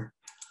here.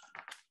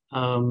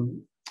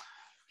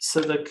 So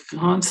the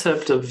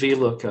concept of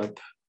VLOOKUP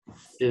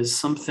is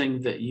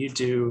something that you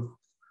do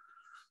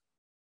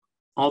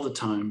all the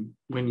time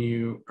when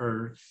you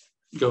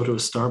go to a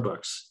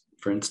Starbucks,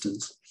 for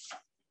instance.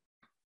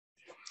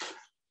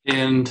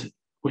 And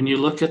when you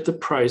look at the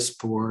price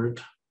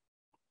board,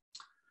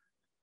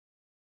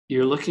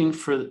 you're looking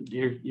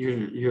vertically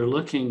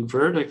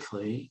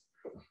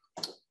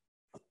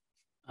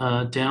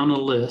down a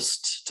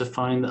list to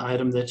find the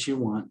item that you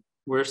want.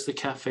 Where's the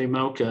Cafe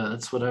Mocha?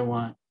 That's what I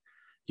want.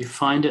 You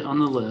find it on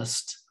the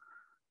list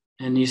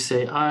and you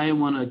say, I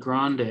want a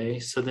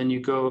grande. So then you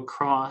go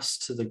across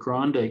to the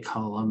grande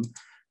column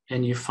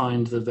and you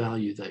find the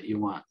value that you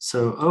want.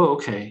 So, oh,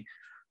 okay.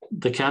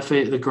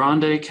 The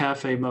grande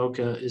Cafe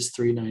Mocha is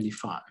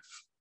 $3.95.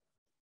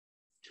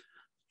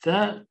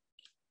 That,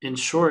 in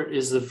short,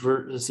 is a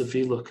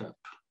VLOOKUP,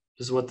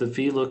 is what the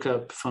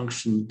VLOOKUP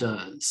function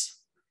does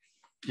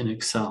in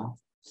Excel.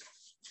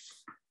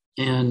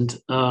 And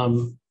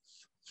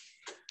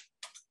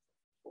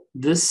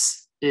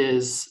this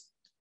is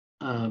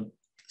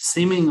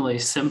seemingly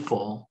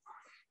simple.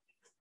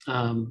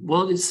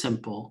 Well, it is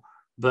simple,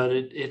 but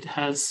it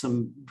has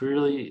some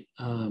really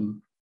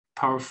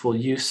powerful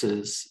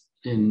uses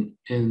and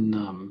I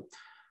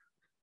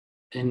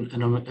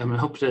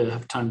hope to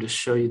have time to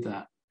show you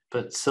that.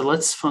 But so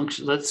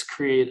let's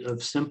create a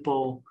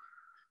simple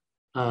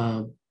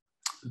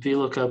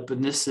VLOOKUP,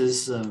 and this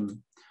is,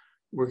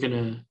 we're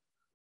gonna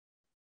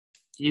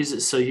use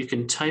it so you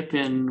can type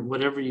in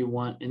whatever you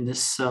want in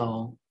this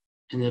cell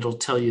and it'll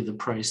tell you the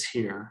price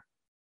here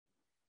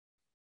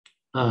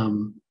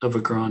of a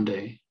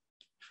grande.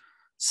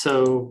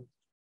 So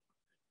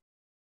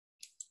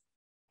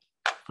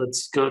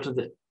let's go to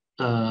the,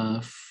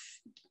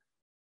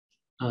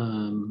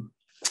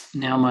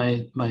 now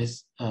my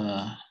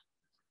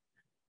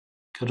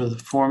go to the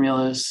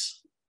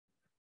formulas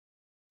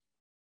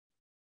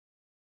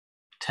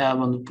tab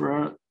on the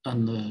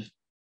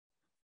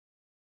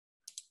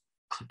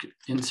click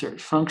insert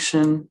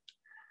function,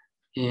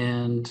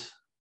 and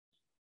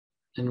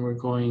then we're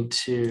going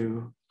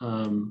to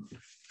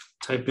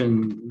type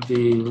in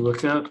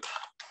VLOOKUP,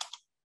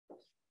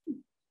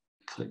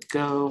 click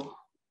go,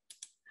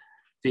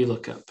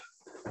 VLOOKUP.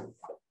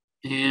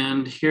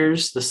 And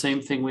here's the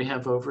same thing we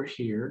have over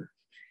here.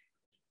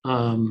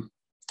 It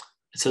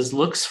says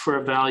looks for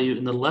a value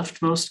in the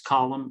leftmost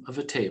column of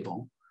a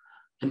table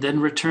and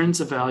then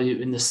returns a value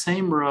in the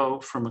same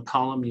row from a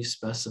column you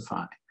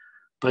specify.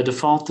 By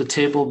default, the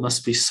table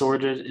must be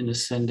sorted in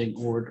ascending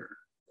order.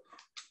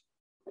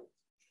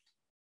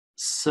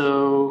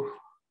 So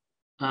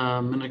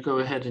I'm going to go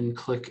ahead and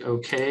click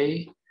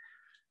OK.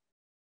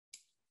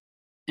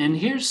 And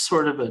here's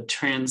sort of a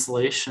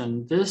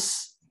translation.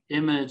 This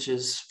image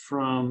is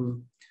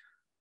from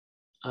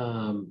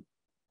a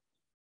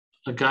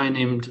guy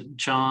named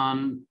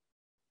John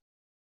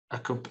I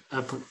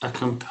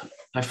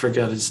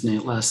forgot his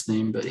last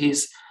name, but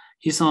he's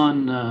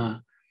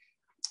on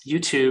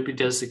YouTube. He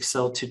does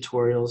Excel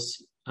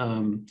tutorials.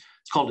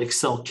 It's called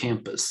Excel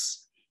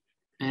Campus,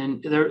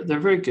 and they're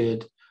very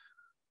good.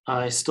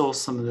 I stole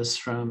some of this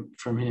from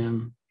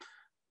him.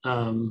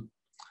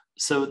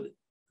 So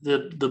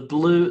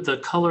the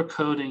color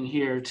coding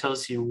here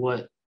tells you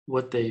what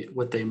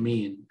they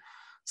mean.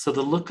 So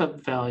the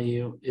lookup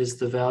value is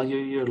the value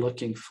you're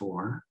looking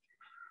for.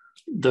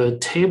 The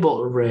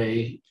table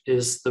array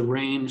is the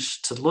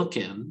range to look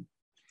in.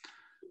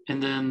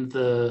 And then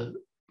the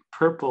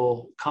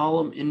purple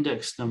column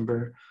index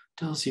number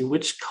tells you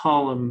which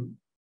column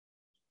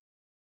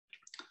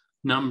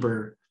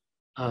number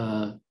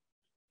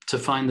to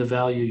find the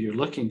value you're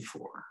looking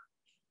for.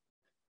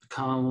 The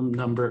column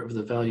number of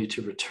the value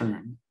to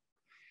return.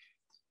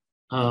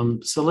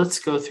 So let's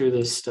go through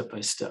this step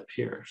by step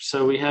here.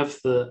 So we have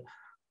the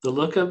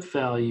lookup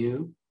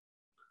value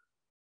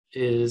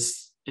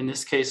is, in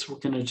this case, we're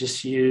going to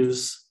just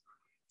use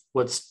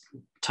what's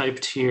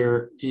typed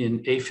here in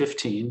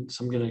A15.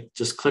 So I'm going to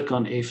just click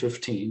on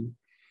A15.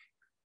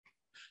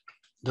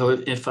 Though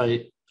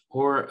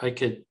I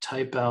could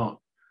type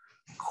out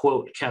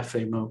quote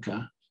Cafe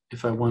Mocha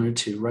if I wanted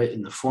to right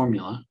in the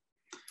formula.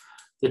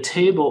 The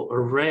table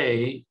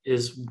array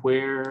is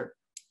where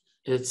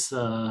it's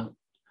the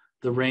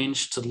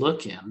range to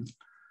look in.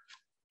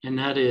 And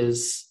that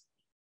is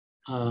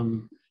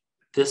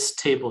this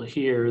table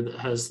here that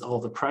has all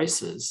the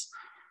prices.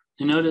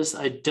 You notice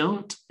I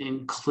don't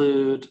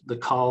include the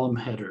column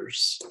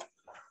headers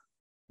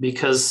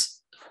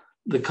because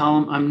the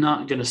column, I'm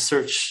not going to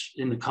search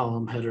in the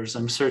column headers.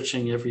 I'm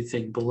searching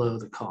everything below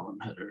the column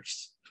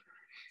headers.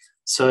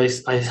 So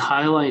I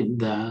highlight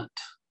that,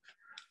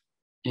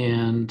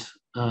 and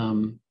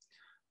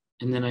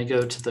then I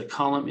go to the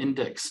column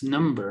index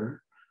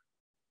number,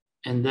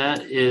 and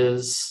that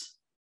is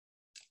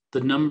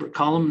the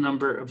column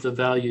number of the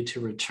value to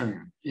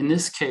return. In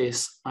this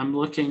case, I'm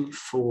looking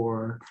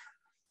for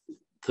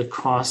the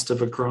cost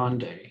of a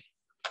grande.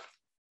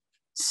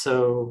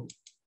 So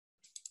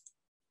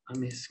let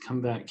me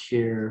come back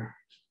here.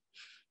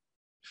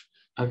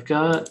 I've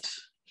got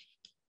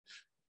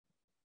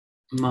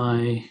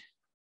my,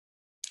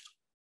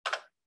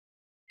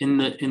 in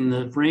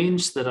the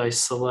range that I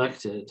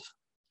selected,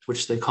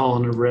 which they call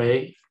an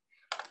array,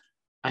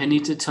 I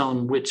need to tell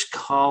them which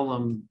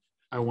column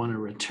I want to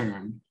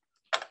return.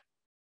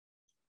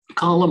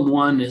 Column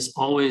 1 is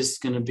always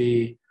going to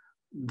be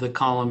the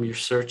column you're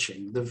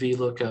searching. The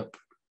VLOOKUP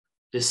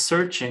is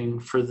searching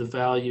for the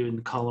value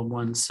in column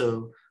 1.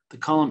 So the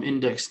column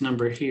index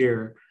number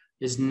here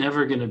is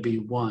never going to be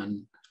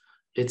 1.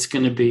 It's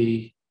going to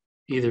be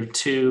either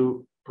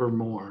 2 or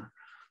more.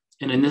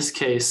 And in this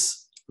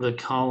case, the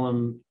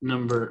column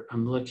number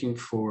I'm looking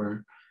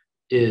for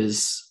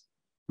is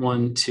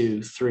 1,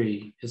 2,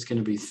 3. It's going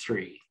to be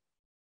 3.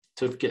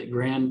 To get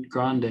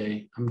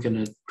grande, I'm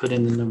going to put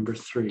in the number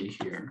 3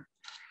 here.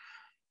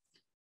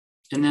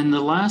 And then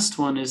the last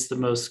one is the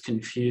most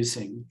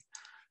confusing,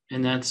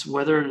 and that's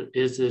whether it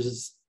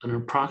is an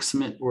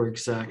approximate or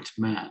exact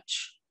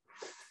match.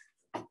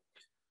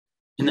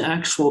 An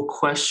actual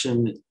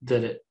question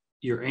that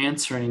you're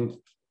answering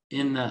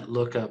in that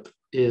lookup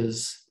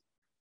is,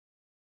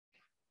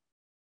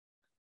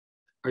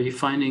 are you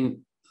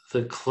finding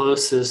the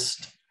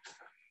closest,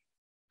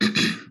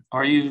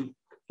 are you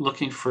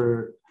looking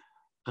for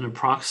an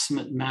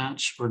approximate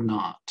match or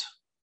not.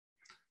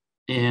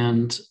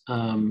 And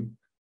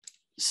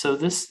so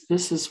this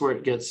is where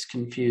it gets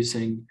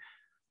confusing.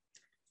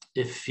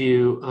 If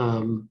you,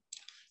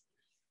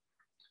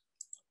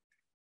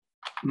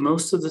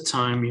 most of the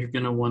time you're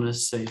going to want to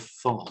say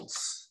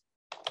false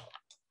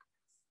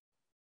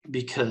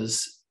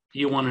because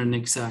you want an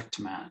exact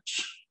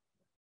match.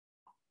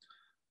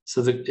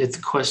 So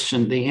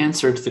the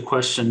answer to the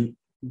question,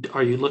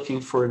 are you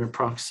looking for an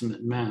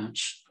approximate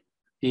match?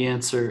 The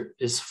answer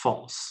is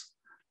false.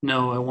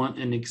 No, I want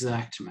an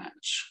exact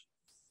match.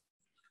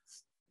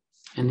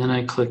 And then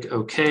I click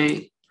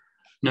OK.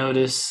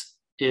 Notice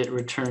it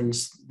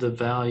returns the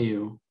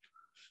value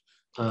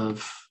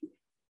of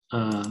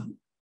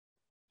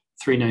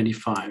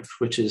 $3.95,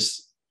 which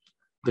is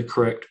the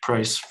correct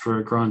price for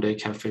a grande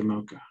cafe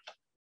mocha.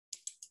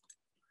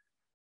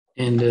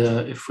 And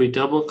if we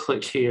double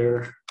click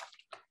here,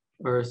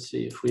 or let's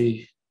see if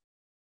we,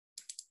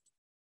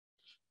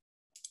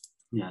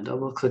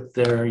 double click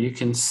there, you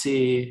can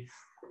see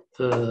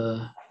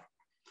the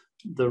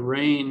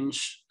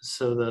range.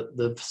 So that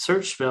the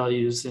search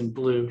values in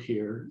blue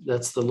here,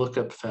 that's the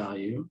lookup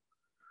value.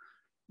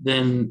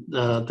 Then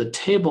the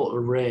table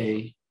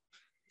array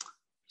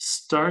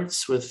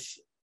starts with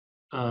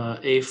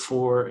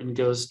A4 and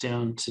goes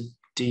down to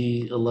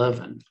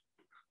D11.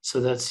 So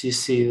that's, you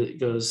see it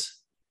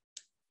goes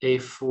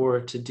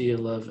A4 to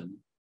D11.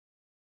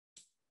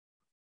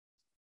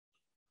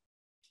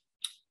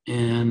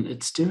 And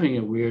it's doing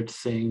a weird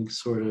thing,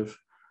 sort of.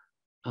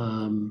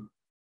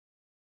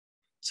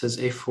 It says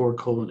A4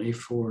 colon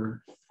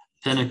A4,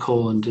 then a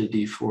colon to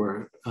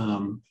D4.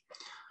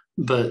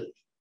 But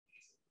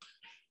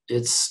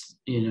it's,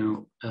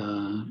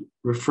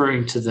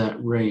 referring to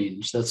that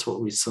range. That's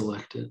what we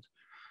selected.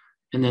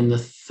 And then the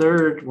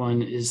third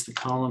one is the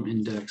column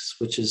index,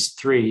 which is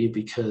 3,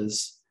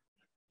 because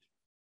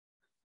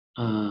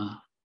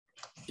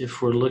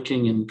if we're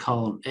looking in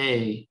column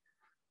A,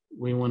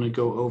 we want to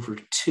go over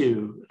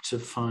 2 to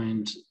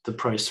find the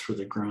price for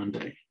the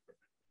grande.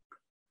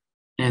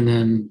 And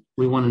then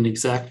we want an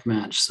exact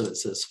match, so it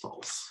says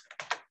false.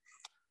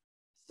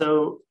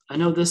 So I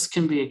know this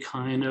can be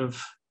kind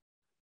of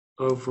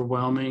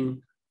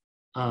overwhelming,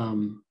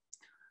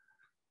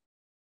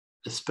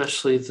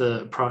 especially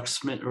the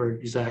approximate or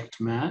exact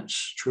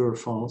match, true or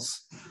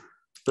false.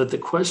 But the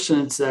question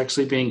that's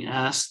actually being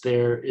asked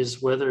there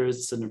is whether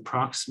it's an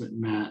approximate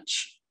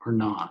match or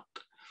not.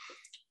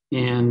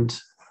 And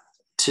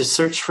to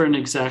search for an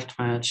exact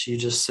match, you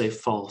just say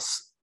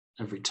false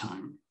every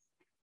time.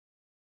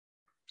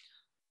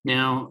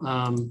 Now,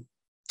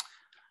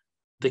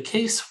 the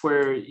case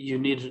where you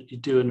need to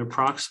do an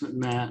approximate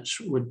match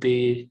would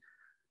be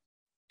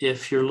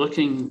if you're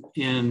looking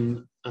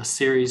in a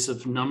series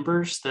of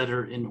numbers that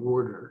are in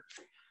order,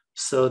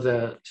 so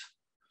that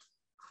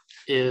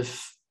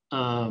if,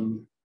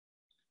 so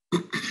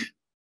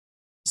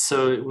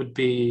it would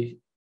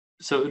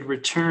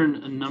return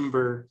a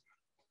number,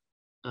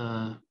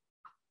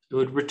 it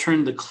would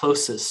return the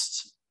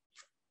closest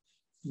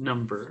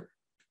number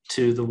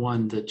to the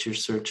one that you're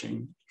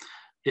searching.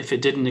 If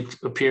it didn't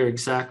appear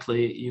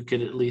exactly, you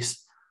could at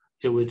least,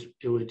 it would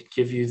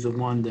give you the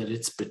one that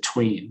it's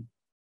between,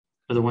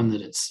 or the one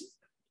that it's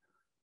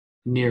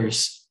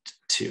nearest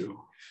to.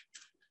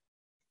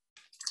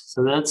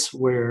 So that's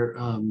where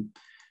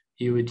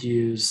you would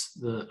use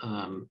the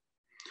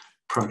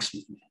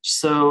approximate match.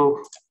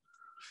 So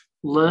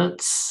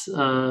let's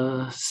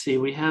see,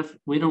 we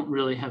don't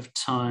really have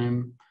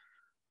time,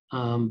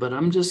 but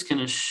I'm just going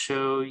to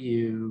show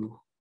you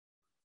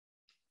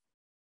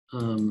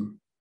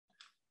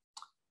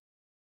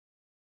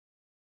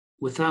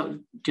without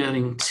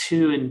getting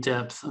too in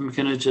depth. I'm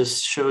going to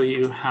just show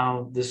you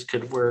how this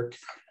could work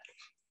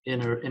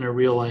in a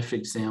real life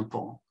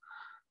example.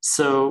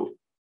 So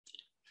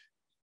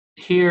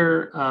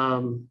here,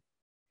 and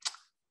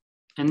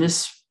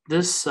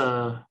there's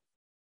an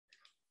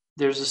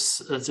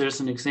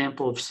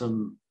example of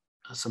some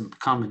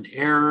common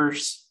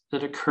errors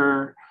that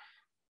occur,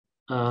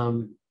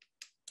 and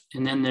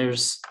then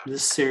there's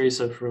this series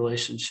of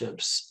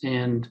relationships,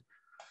 and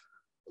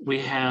we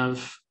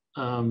have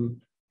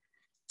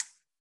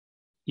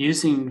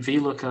using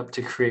VLOOKUP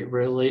to create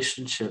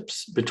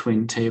relationships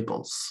between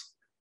tables.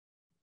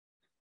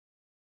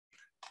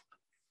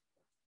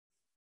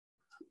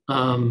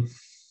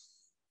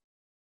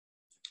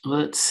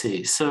 Let's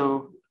see.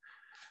 So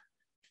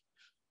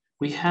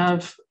we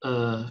have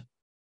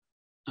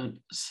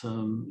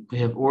we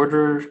have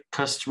order,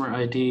 customer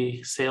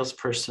ID,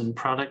 salesperson,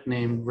 product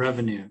name,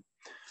 revenue,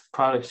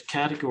 product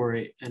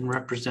category, and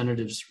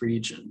representatives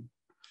region.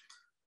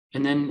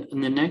 And then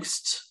in the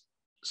next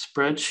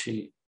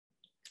spreadsheet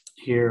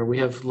here, we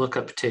have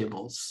lookup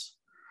tables.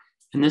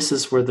 And this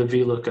is where the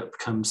VLOOKUP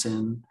comes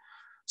in.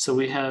 So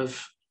we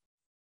have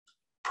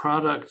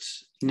product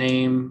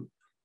name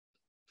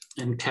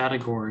and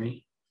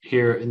category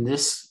here in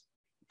this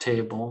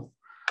table.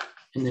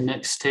 In the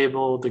next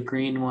table, the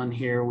green one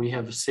here, we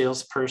have a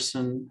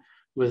salesperson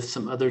with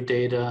some other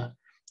data,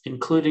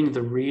 including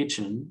the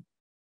region.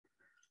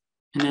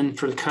 And then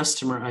for the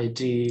customer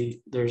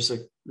ID, there's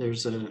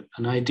an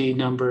ID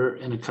number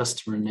and a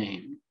customer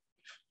name.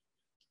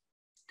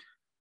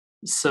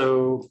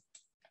 So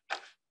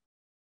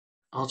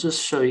I'll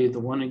just show you the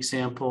one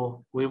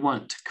example. We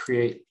want to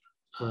create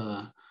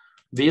a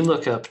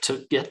VLOOKUP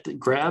to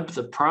grab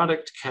the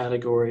product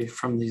category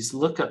from these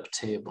lookup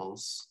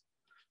tables,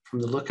 from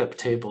the lookup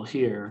table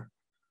here,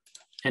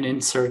 and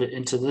insert it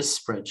into this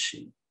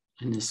spreadsheet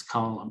in this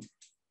column.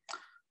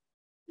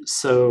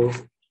 So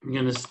I'm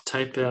going to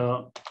type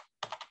out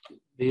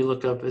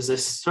VLOOKUP. As I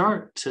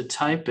start to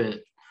type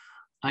it,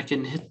 I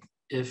can hit,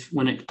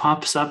 when it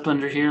pops up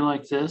under here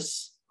like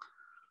this,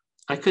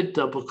 I could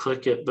double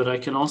click it, but I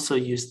can also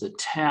use the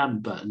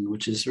tab button,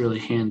 which is really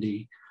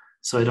handy.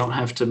 So I don't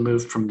have to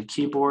move from the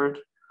keyboard.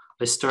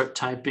 I start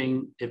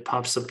typing, it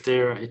pops up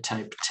there, I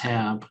type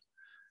tab,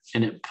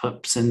 and it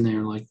pops in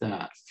there like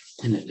that,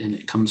 and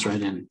it comes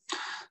right in.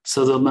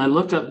 So my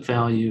lookup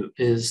value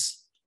is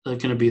going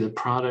to be the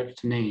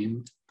product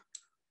name.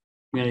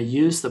 I'm going to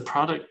use the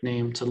product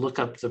name to look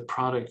up the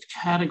product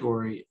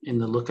category in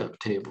the lookup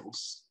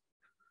tables.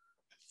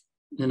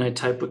 Then I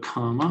type a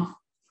comma,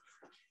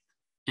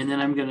 and then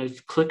I'm going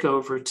to click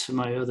over to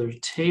my other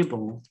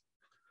table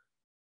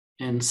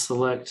and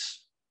select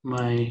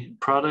my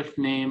product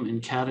name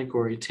and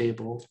category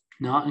table,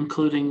 not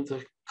including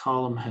the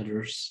column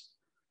headers.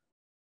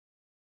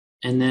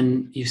 And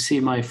then you see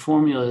my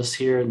formulas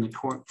here in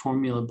the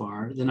formula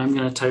bar. Then I'm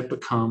going to type a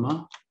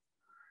comma.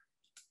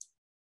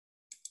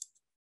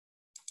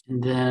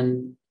 And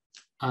then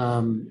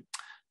the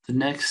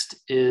next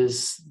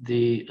is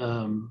the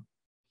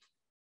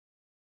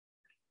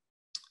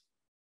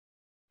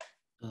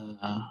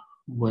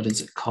what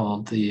is it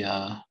called? The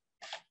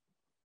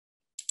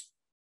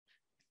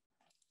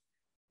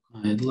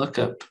my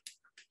lookup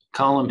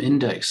column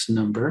index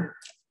number.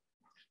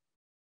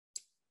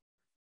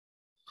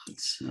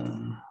 Let's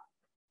come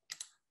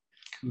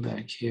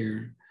back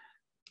here.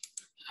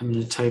 I'm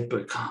going to type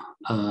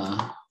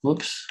a,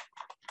 whoops.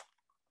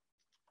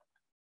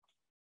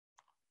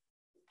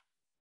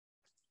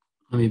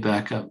 Let me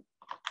back up.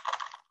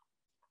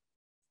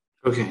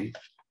 Okay,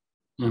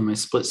 now my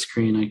split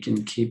screen, I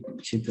can keep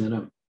that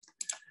up.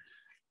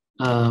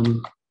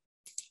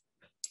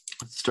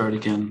 Let's start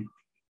again.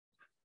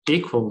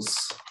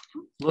 Equals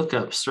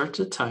lookup, start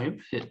to type,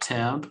 hit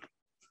tab,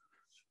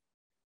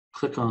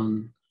 click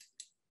on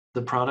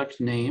the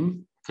product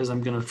name, because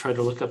I'm going to try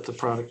to look up the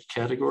product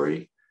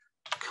category,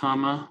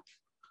 comma,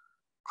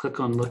 click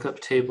on lookup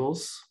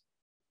tables,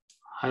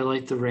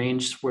 highlight the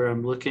range where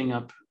I'm looking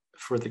up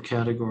for the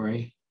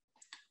category,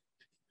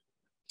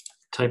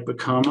 type a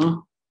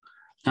comma.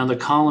 Now the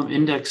column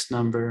index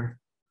number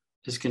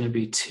is going to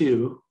be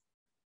 2,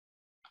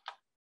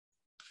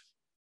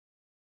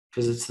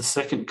 because it's the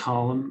second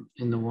column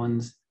in the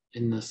ones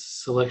in the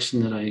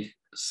selection that I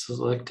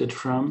selected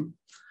from.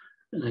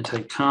 And I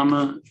type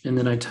comma, and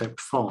then I type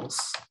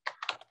false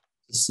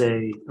to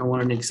say I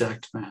want an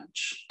exact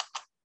match,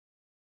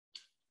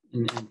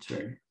 and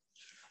enter.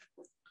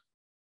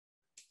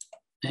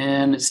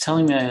 And it's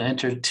telling me I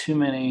entered too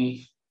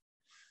many.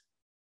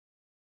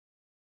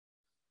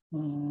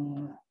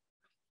 1,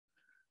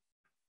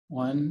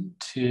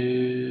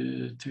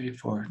 2, 3,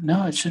 4.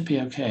 No, it should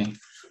be okay.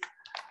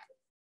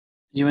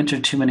 You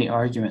entered too many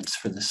arguments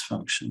for this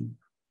function.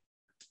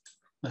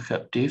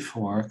 Lookup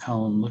D4,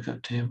 column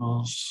lookup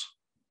tables.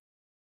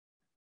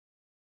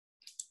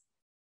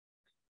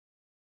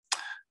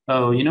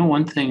 Oh, you know,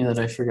 one thing that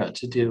I forgot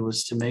to do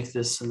was to make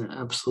this an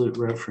absolute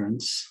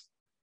reference.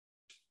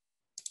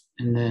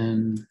 And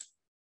then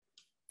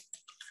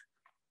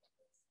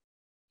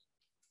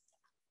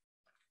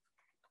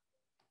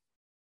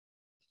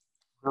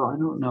well, I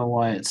don't know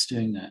why it's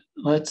doing that.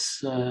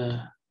 Let's,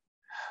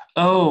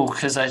 oh,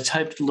 because I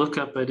typed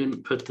lookup, I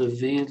didn't put the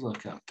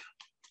VLOOKUP.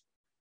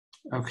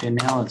 Okay,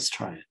 now let's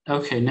try it.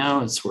 Okay,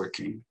 now it's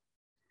working.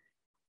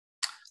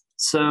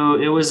 So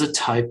it was a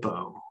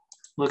typo.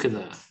 Look at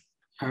that.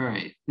 All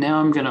right, now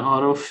I'm going to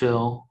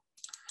autofill,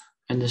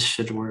 and this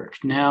should work.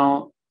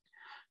 Now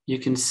you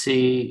can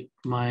see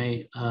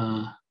my,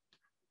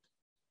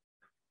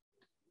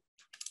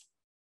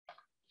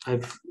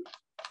 I've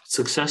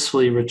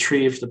successfully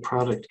retrieved the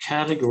product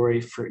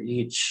category for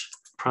each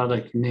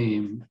product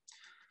name.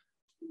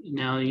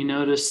 Now you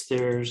notice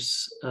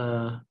there's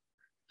an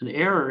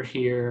error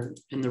here,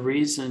 and the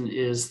reason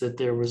is that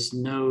there was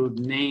no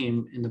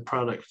name in the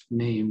product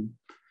name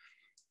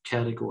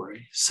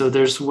category. So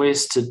there's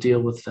ways to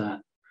deal with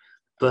that.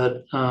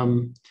 But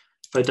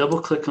if I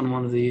double click on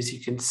one of these,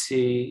 you can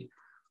see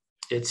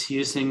it's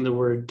using the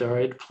word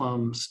dried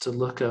plums to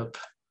look up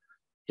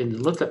in the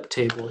lookup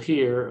table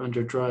here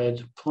under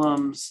dried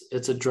plums.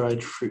 It's a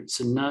dried fruits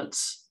and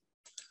nuts,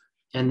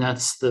 and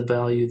that's the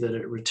value that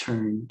it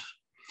returned.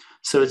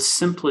 So it's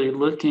simply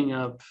looking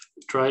up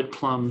dried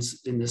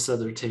plums in this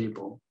other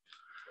table.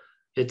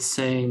 It's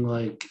saying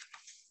like,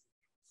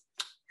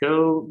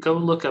 go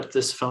look up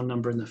this phone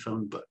number in the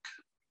phone book.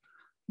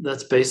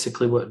 That's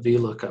basically what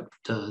VLOOKUP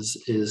does,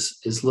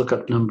 is look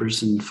up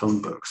numbers in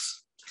phone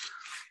books.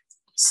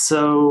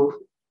 So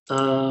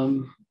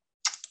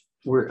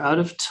we're out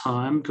of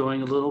time,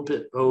 going a little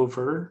bit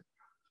over.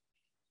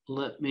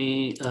 Let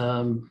me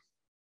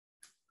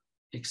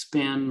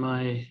expand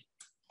my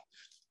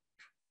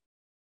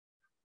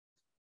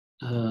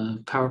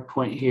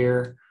PowerPoint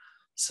here.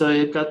 So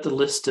I've got the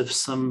list of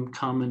some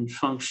common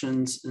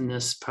functions in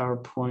this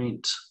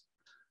PowerPoint.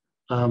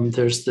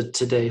 There's the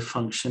today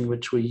function,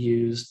 which we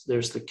used.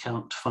 There's the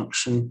count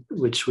function,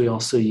 which we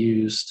also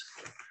used.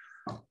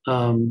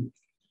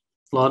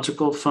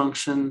 Logical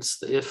functions,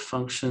 the if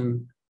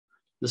function,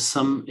 the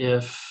sum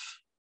if,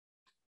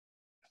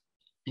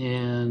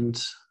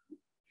 and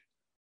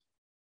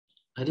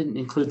I didn't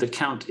include the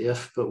count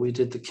if, but we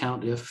did the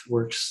count if,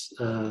 works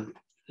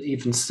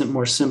even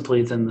more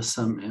simply than the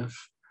sum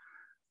if.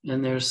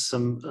 And there's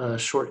some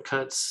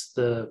shortcuts.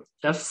 The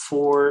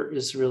F4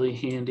 is really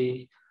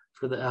handy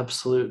for the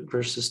absolute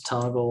versus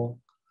toggle,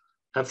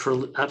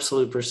 for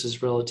absolute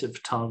versus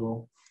relative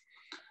toggle.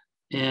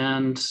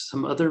 And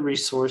some other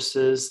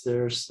resources.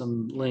 There's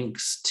some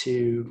links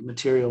to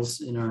materials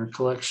in our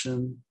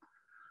collection.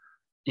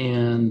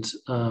 And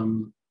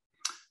the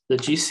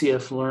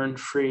GCF Learn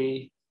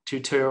free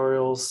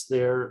tutorials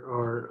there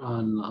are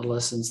on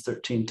lessons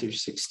 13 through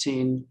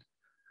 16.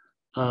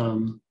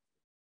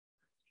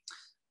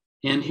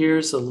 And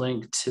here's a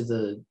link to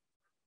the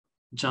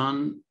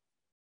John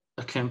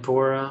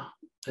Acampora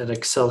at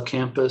Excel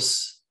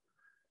Campus.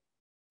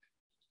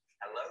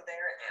 Hello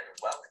there and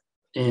welcome.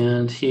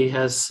 And he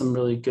has some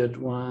really good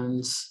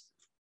ones.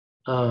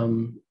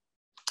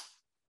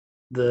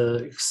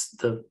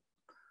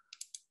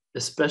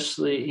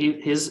 Especially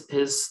his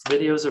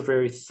videos are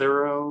very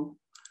thorough,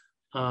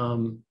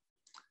 and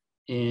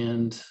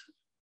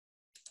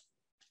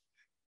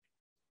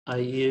I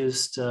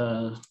used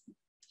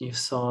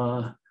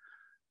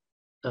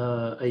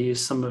I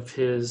used some of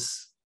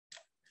his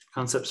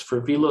concepts for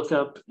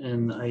VLOOKUP,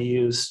 and I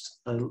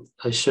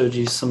showed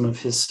you some of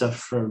his stuff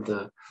for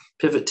the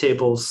pivot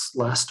tables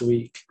last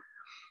week.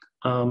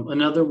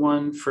 Another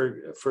one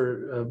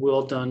for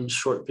well done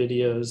short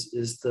videos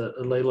is the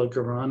Leila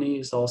Garani,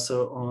 is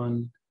also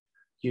on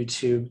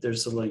YouTube.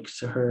 There's a link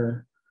to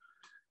her.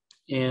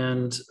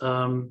 And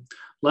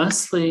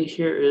lastly,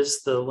 here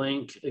is the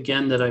link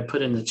again that I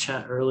put in the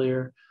chat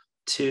earlier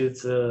to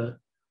the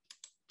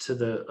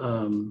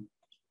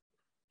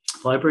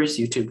library's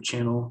YouTube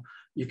channel.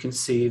 You can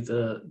see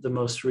the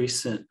most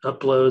recent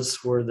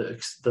uploads were the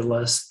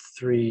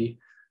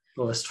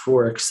last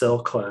 4 Excel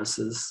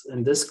classes,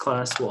 and this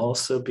class will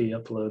also be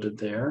uploaded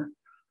there.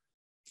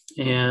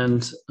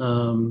 And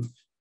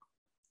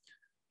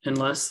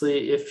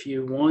lastly, if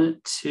you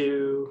want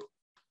to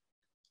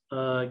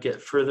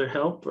get further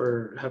help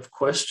or have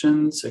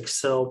questions,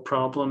 Excel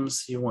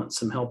problems you want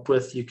some help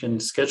with, you can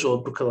schedule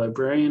a Book a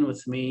Librarian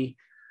with me.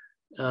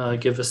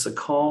 Give us a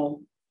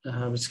call.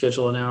 We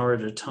schedule an hour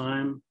at a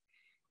time,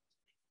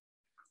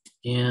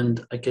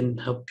 and I can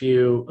help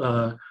you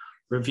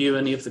review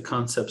any of the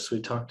concepts we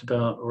talked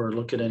about or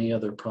look at any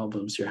other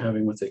problems you're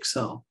having with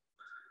Excel.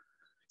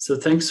 So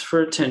thanks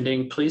for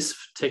attending. Please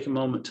take a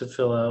moment to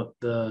fill out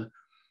the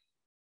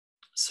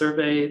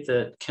survey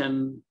that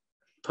Ken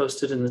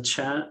posted in the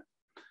chat.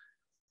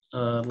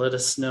 Let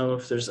us know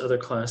if there's other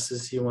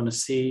classes you want to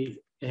see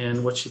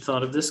and what you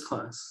thought of this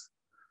class.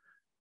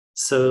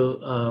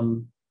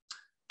 So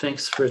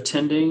thanks for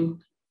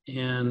attending,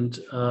 and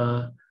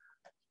I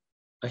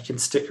can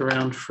stick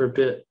around for a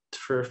bit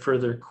for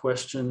further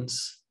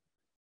questions,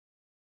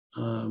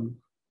 and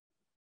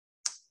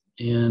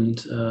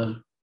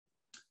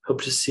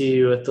hope to see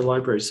you at the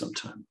library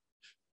sometime.